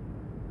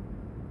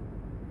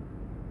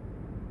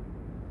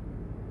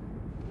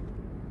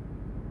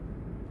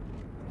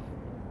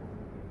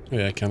 Oh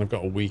yeah, I can. I've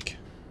got a week.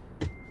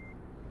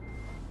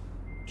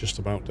 Just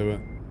about do it.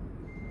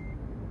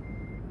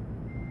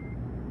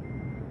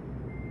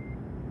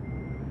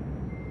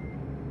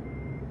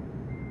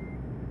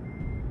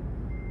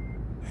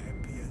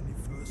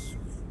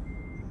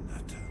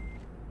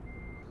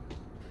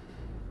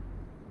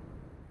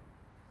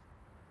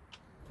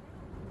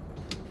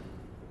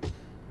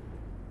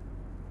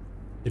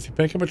 If you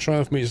pick up a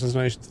triumph meets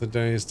destination to the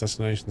day's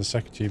destination, the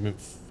second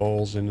achievement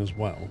falls in as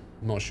well.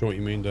 I'm not sure what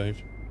you mean,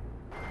 Dave.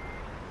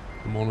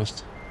 I'm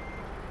honest.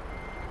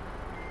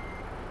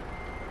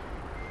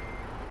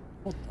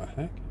 What the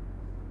heck?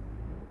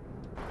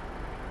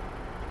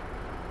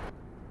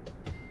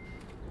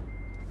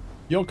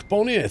 York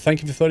Bonnier,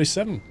 thank you for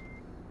 37.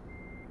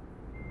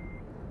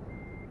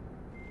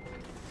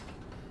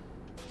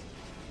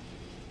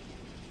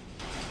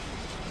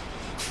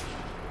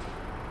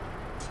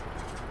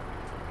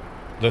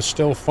 There's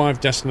still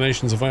 5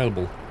 destinations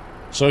available.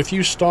 So if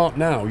you start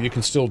now, you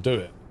can still do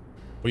it.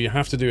 But you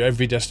have to do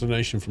every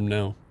destination from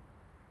now.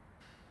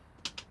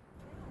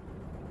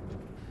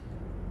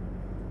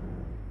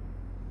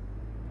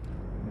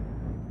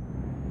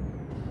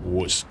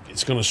 Oh,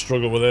 it's going to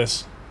struggle with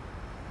this.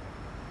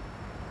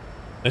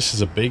 This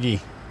is a biggie.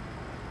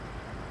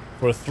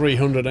 For a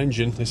 300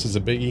 engine, this is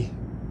a biggie.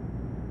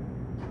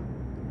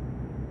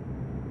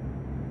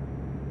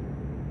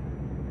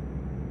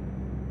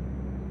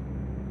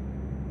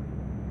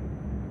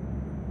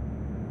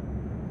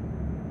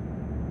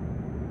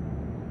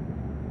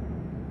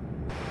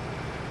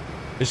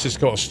 It's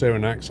just got a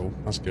steering axle.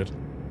 That's good.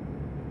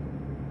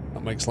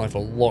 That makes life a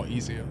lot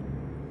easier.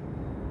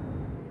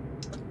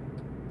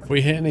 If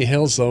we hit any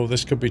hills, though,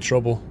 this could be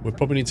trouble. We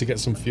probably need to get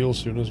some fuel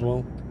soon as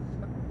well.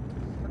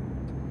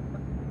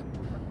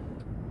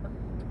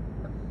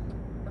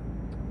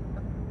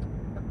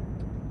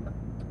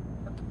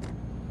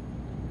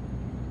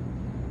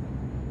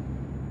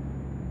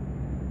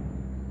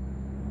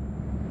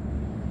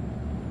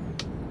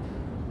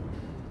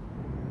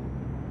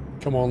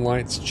 Come on,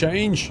 lights.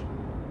 Change!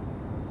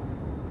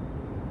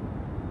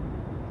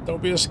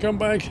 Don't be a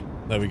scumbag.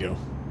 There we go.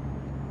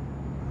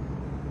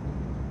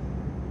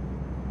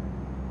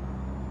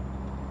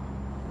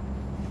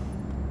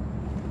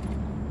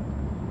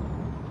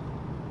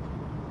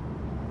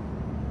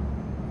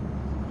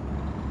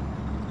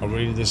 I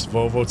really need this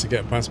Volvo to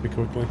get past me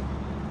quickly.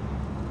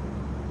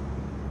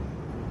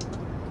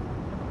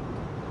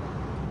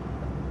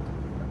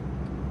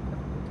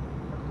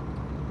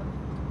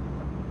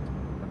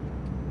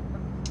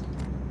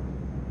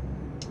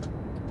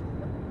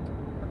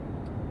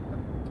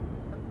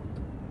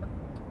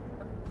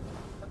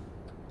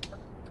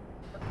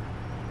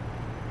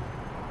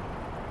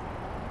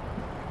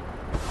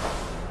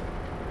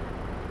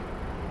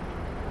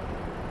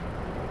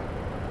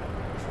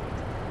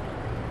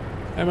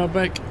 Am I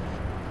back?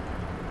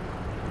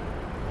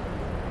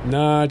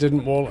 Nah, I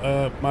didn't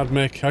Mad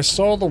Mick. I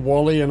saw the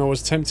Wally and I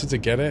was tempted to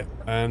get it,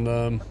 and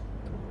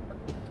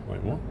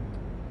wait, what?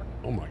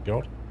 Oh my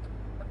god.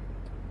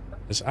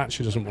 This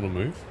actually doesn't want to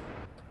move.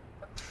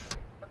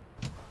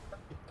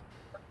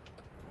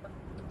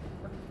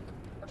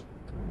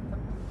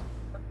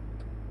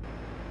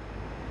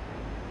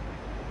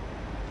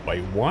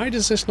 Wait, why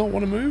does this not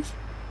want to move?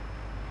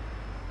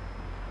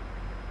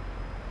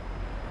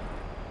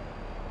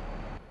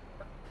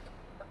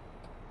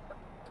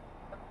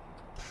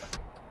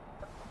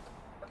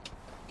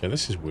 Okay,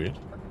 this is weird.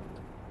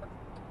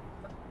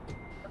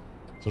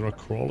 Is there a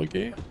crawler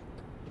gear?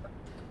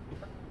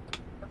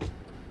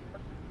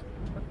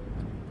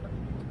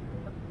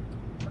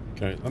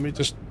 Okay, let me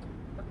just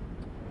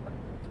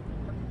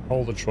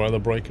hold the trailer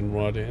brake and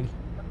ride in.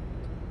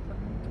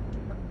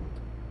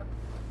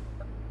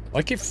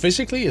 Like, it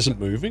physically isn't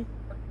moving.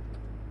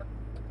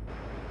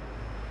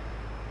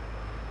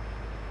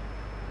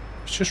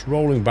 It's just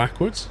rolling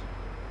backwards.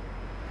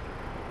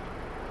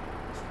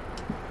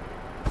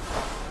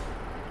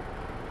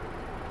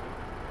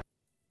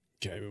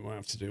 Okay, we might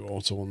have to do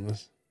auto on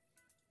this.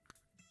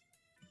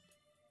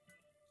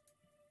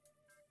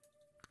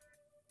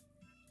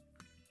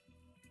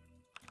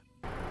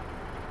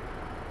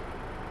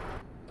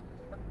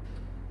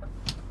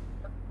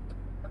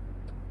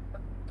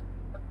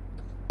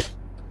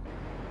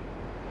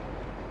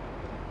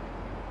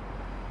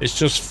 It's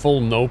just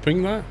full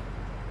noping that.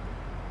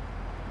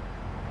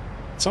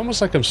 It's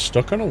almost like I'm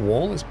stuck on a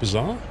wall. It's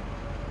bizarre.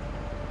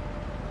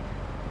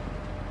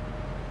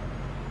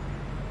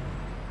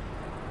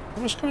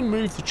 I'm just going to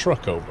move the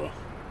truck over.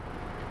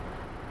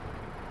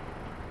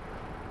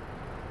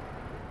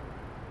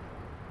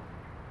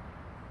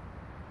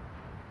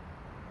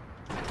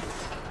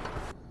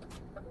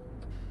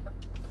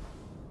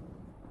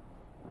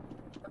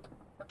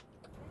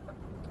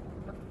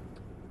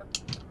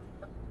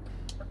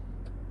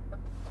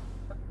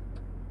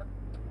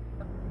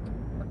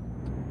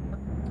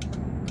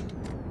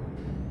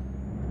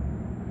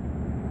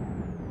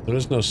 There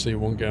is no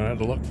C1 gear. I had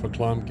to look for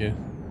climb gear.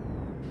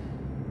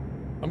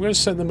 I'm going to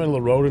sit in the middle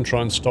of the road and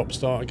try and stop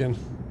start again.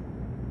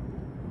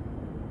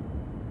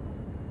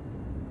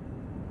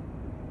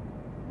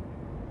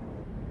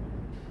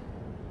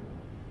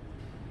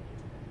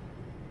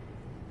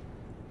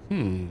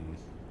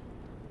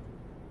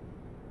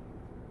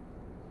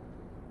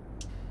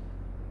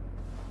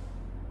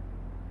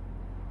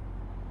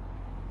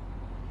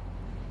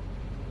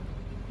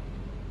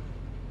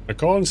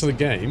 According to the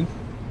game,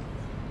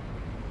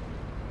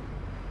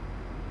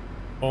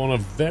 on a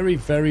very,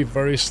 very,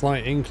 very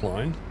slight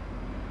incline,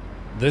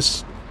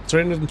 This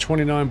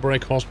 329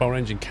 brake horsepower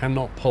engine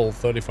cannot pull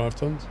 35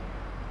 tons.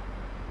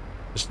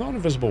 It's not an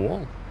invisible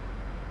wall.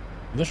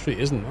 It literally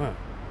isn't that.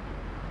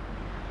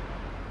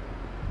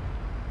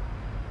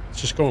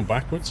 It's just going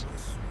backwards.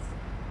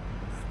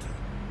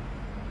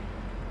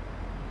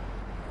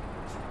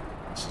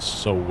 This is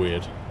so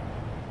weird.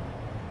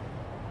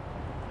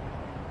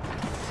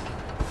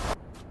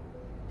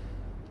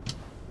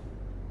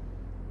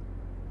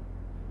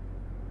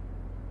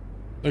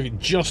 Look, it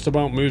just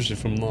about moves it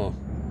from there.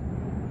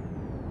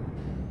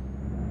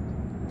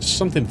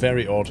 Something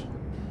very odd.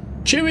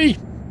 Chewy!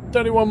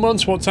 31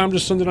 months, what time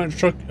does Sunday night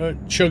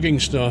chugging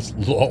start?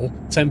 Lol,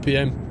 10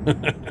 PM.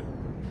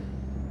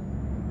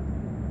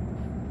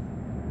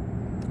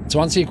 To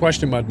answer your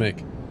question, Mad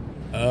Mick,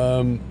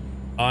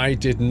 I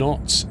did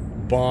not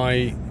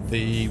buy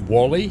the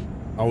Wally.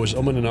 I was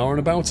umming and ahhing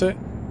about it.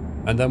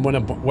 And then when I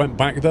went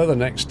back there the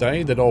next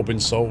day, they'd all been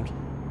sold.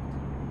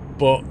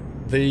 But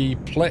the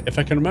if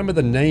I can remember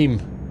the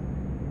name,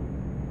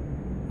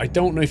 I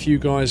don't know if you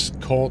guys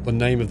caught the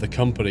name of the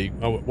company.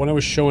 When I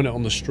was showing it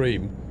on the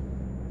stream,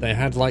 they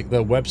had like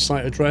their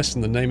website address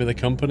and the name of the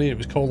company. It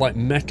was called like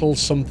Metal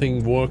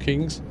Something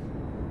Workings.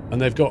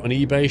 And they've got an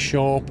eBay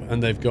shop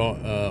and they've got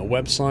a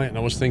website, and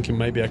I was thinking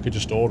maybe I could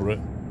just order it.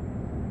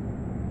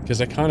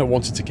 Because I kind of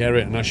wanted to get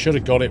it, and I should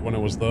have got it when I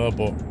was there,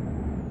 but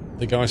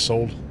the guy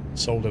sold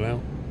it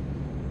out.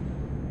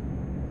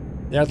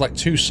 They had like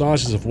 2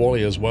 sizes of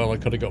Wally as well. I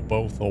could have got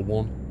both or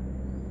one.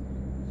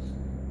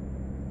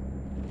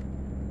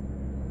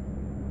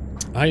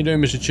 How you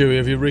doing, Mr. Chewy?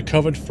 Have you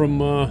recovered from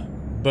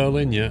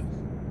Berlin yet?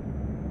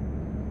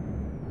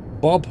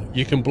 Bob,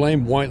 you can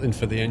blame Whiteland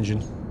for the engine.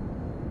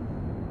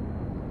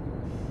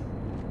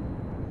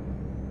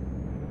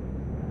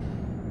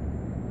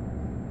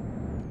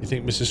 You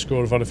think Mrs.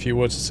 Squirrel have had a few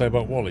words to say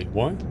about Wally?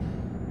 Why?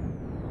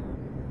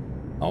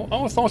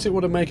 Oh, I thought it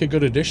would have made a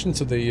good addition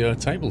to the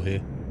table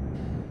here.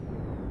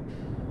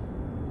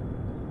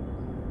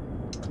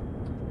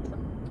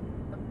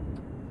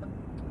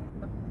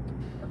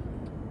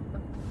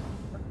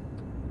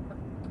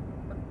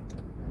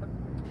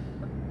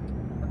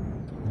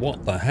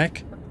 What the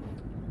heck?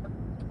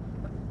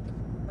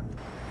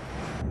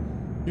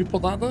 You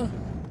put that there?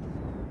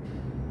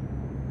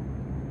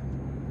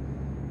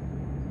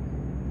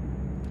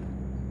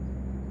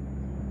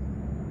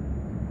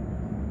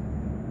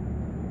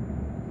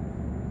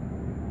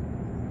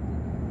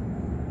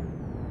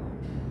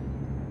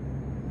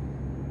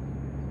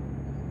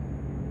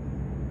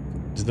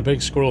 Does the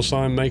big squirrel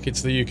sign make it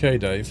to the UK,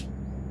 Dave?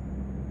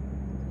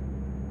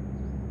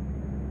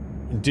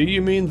 Do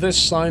you mean this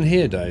sign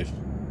here, Dave?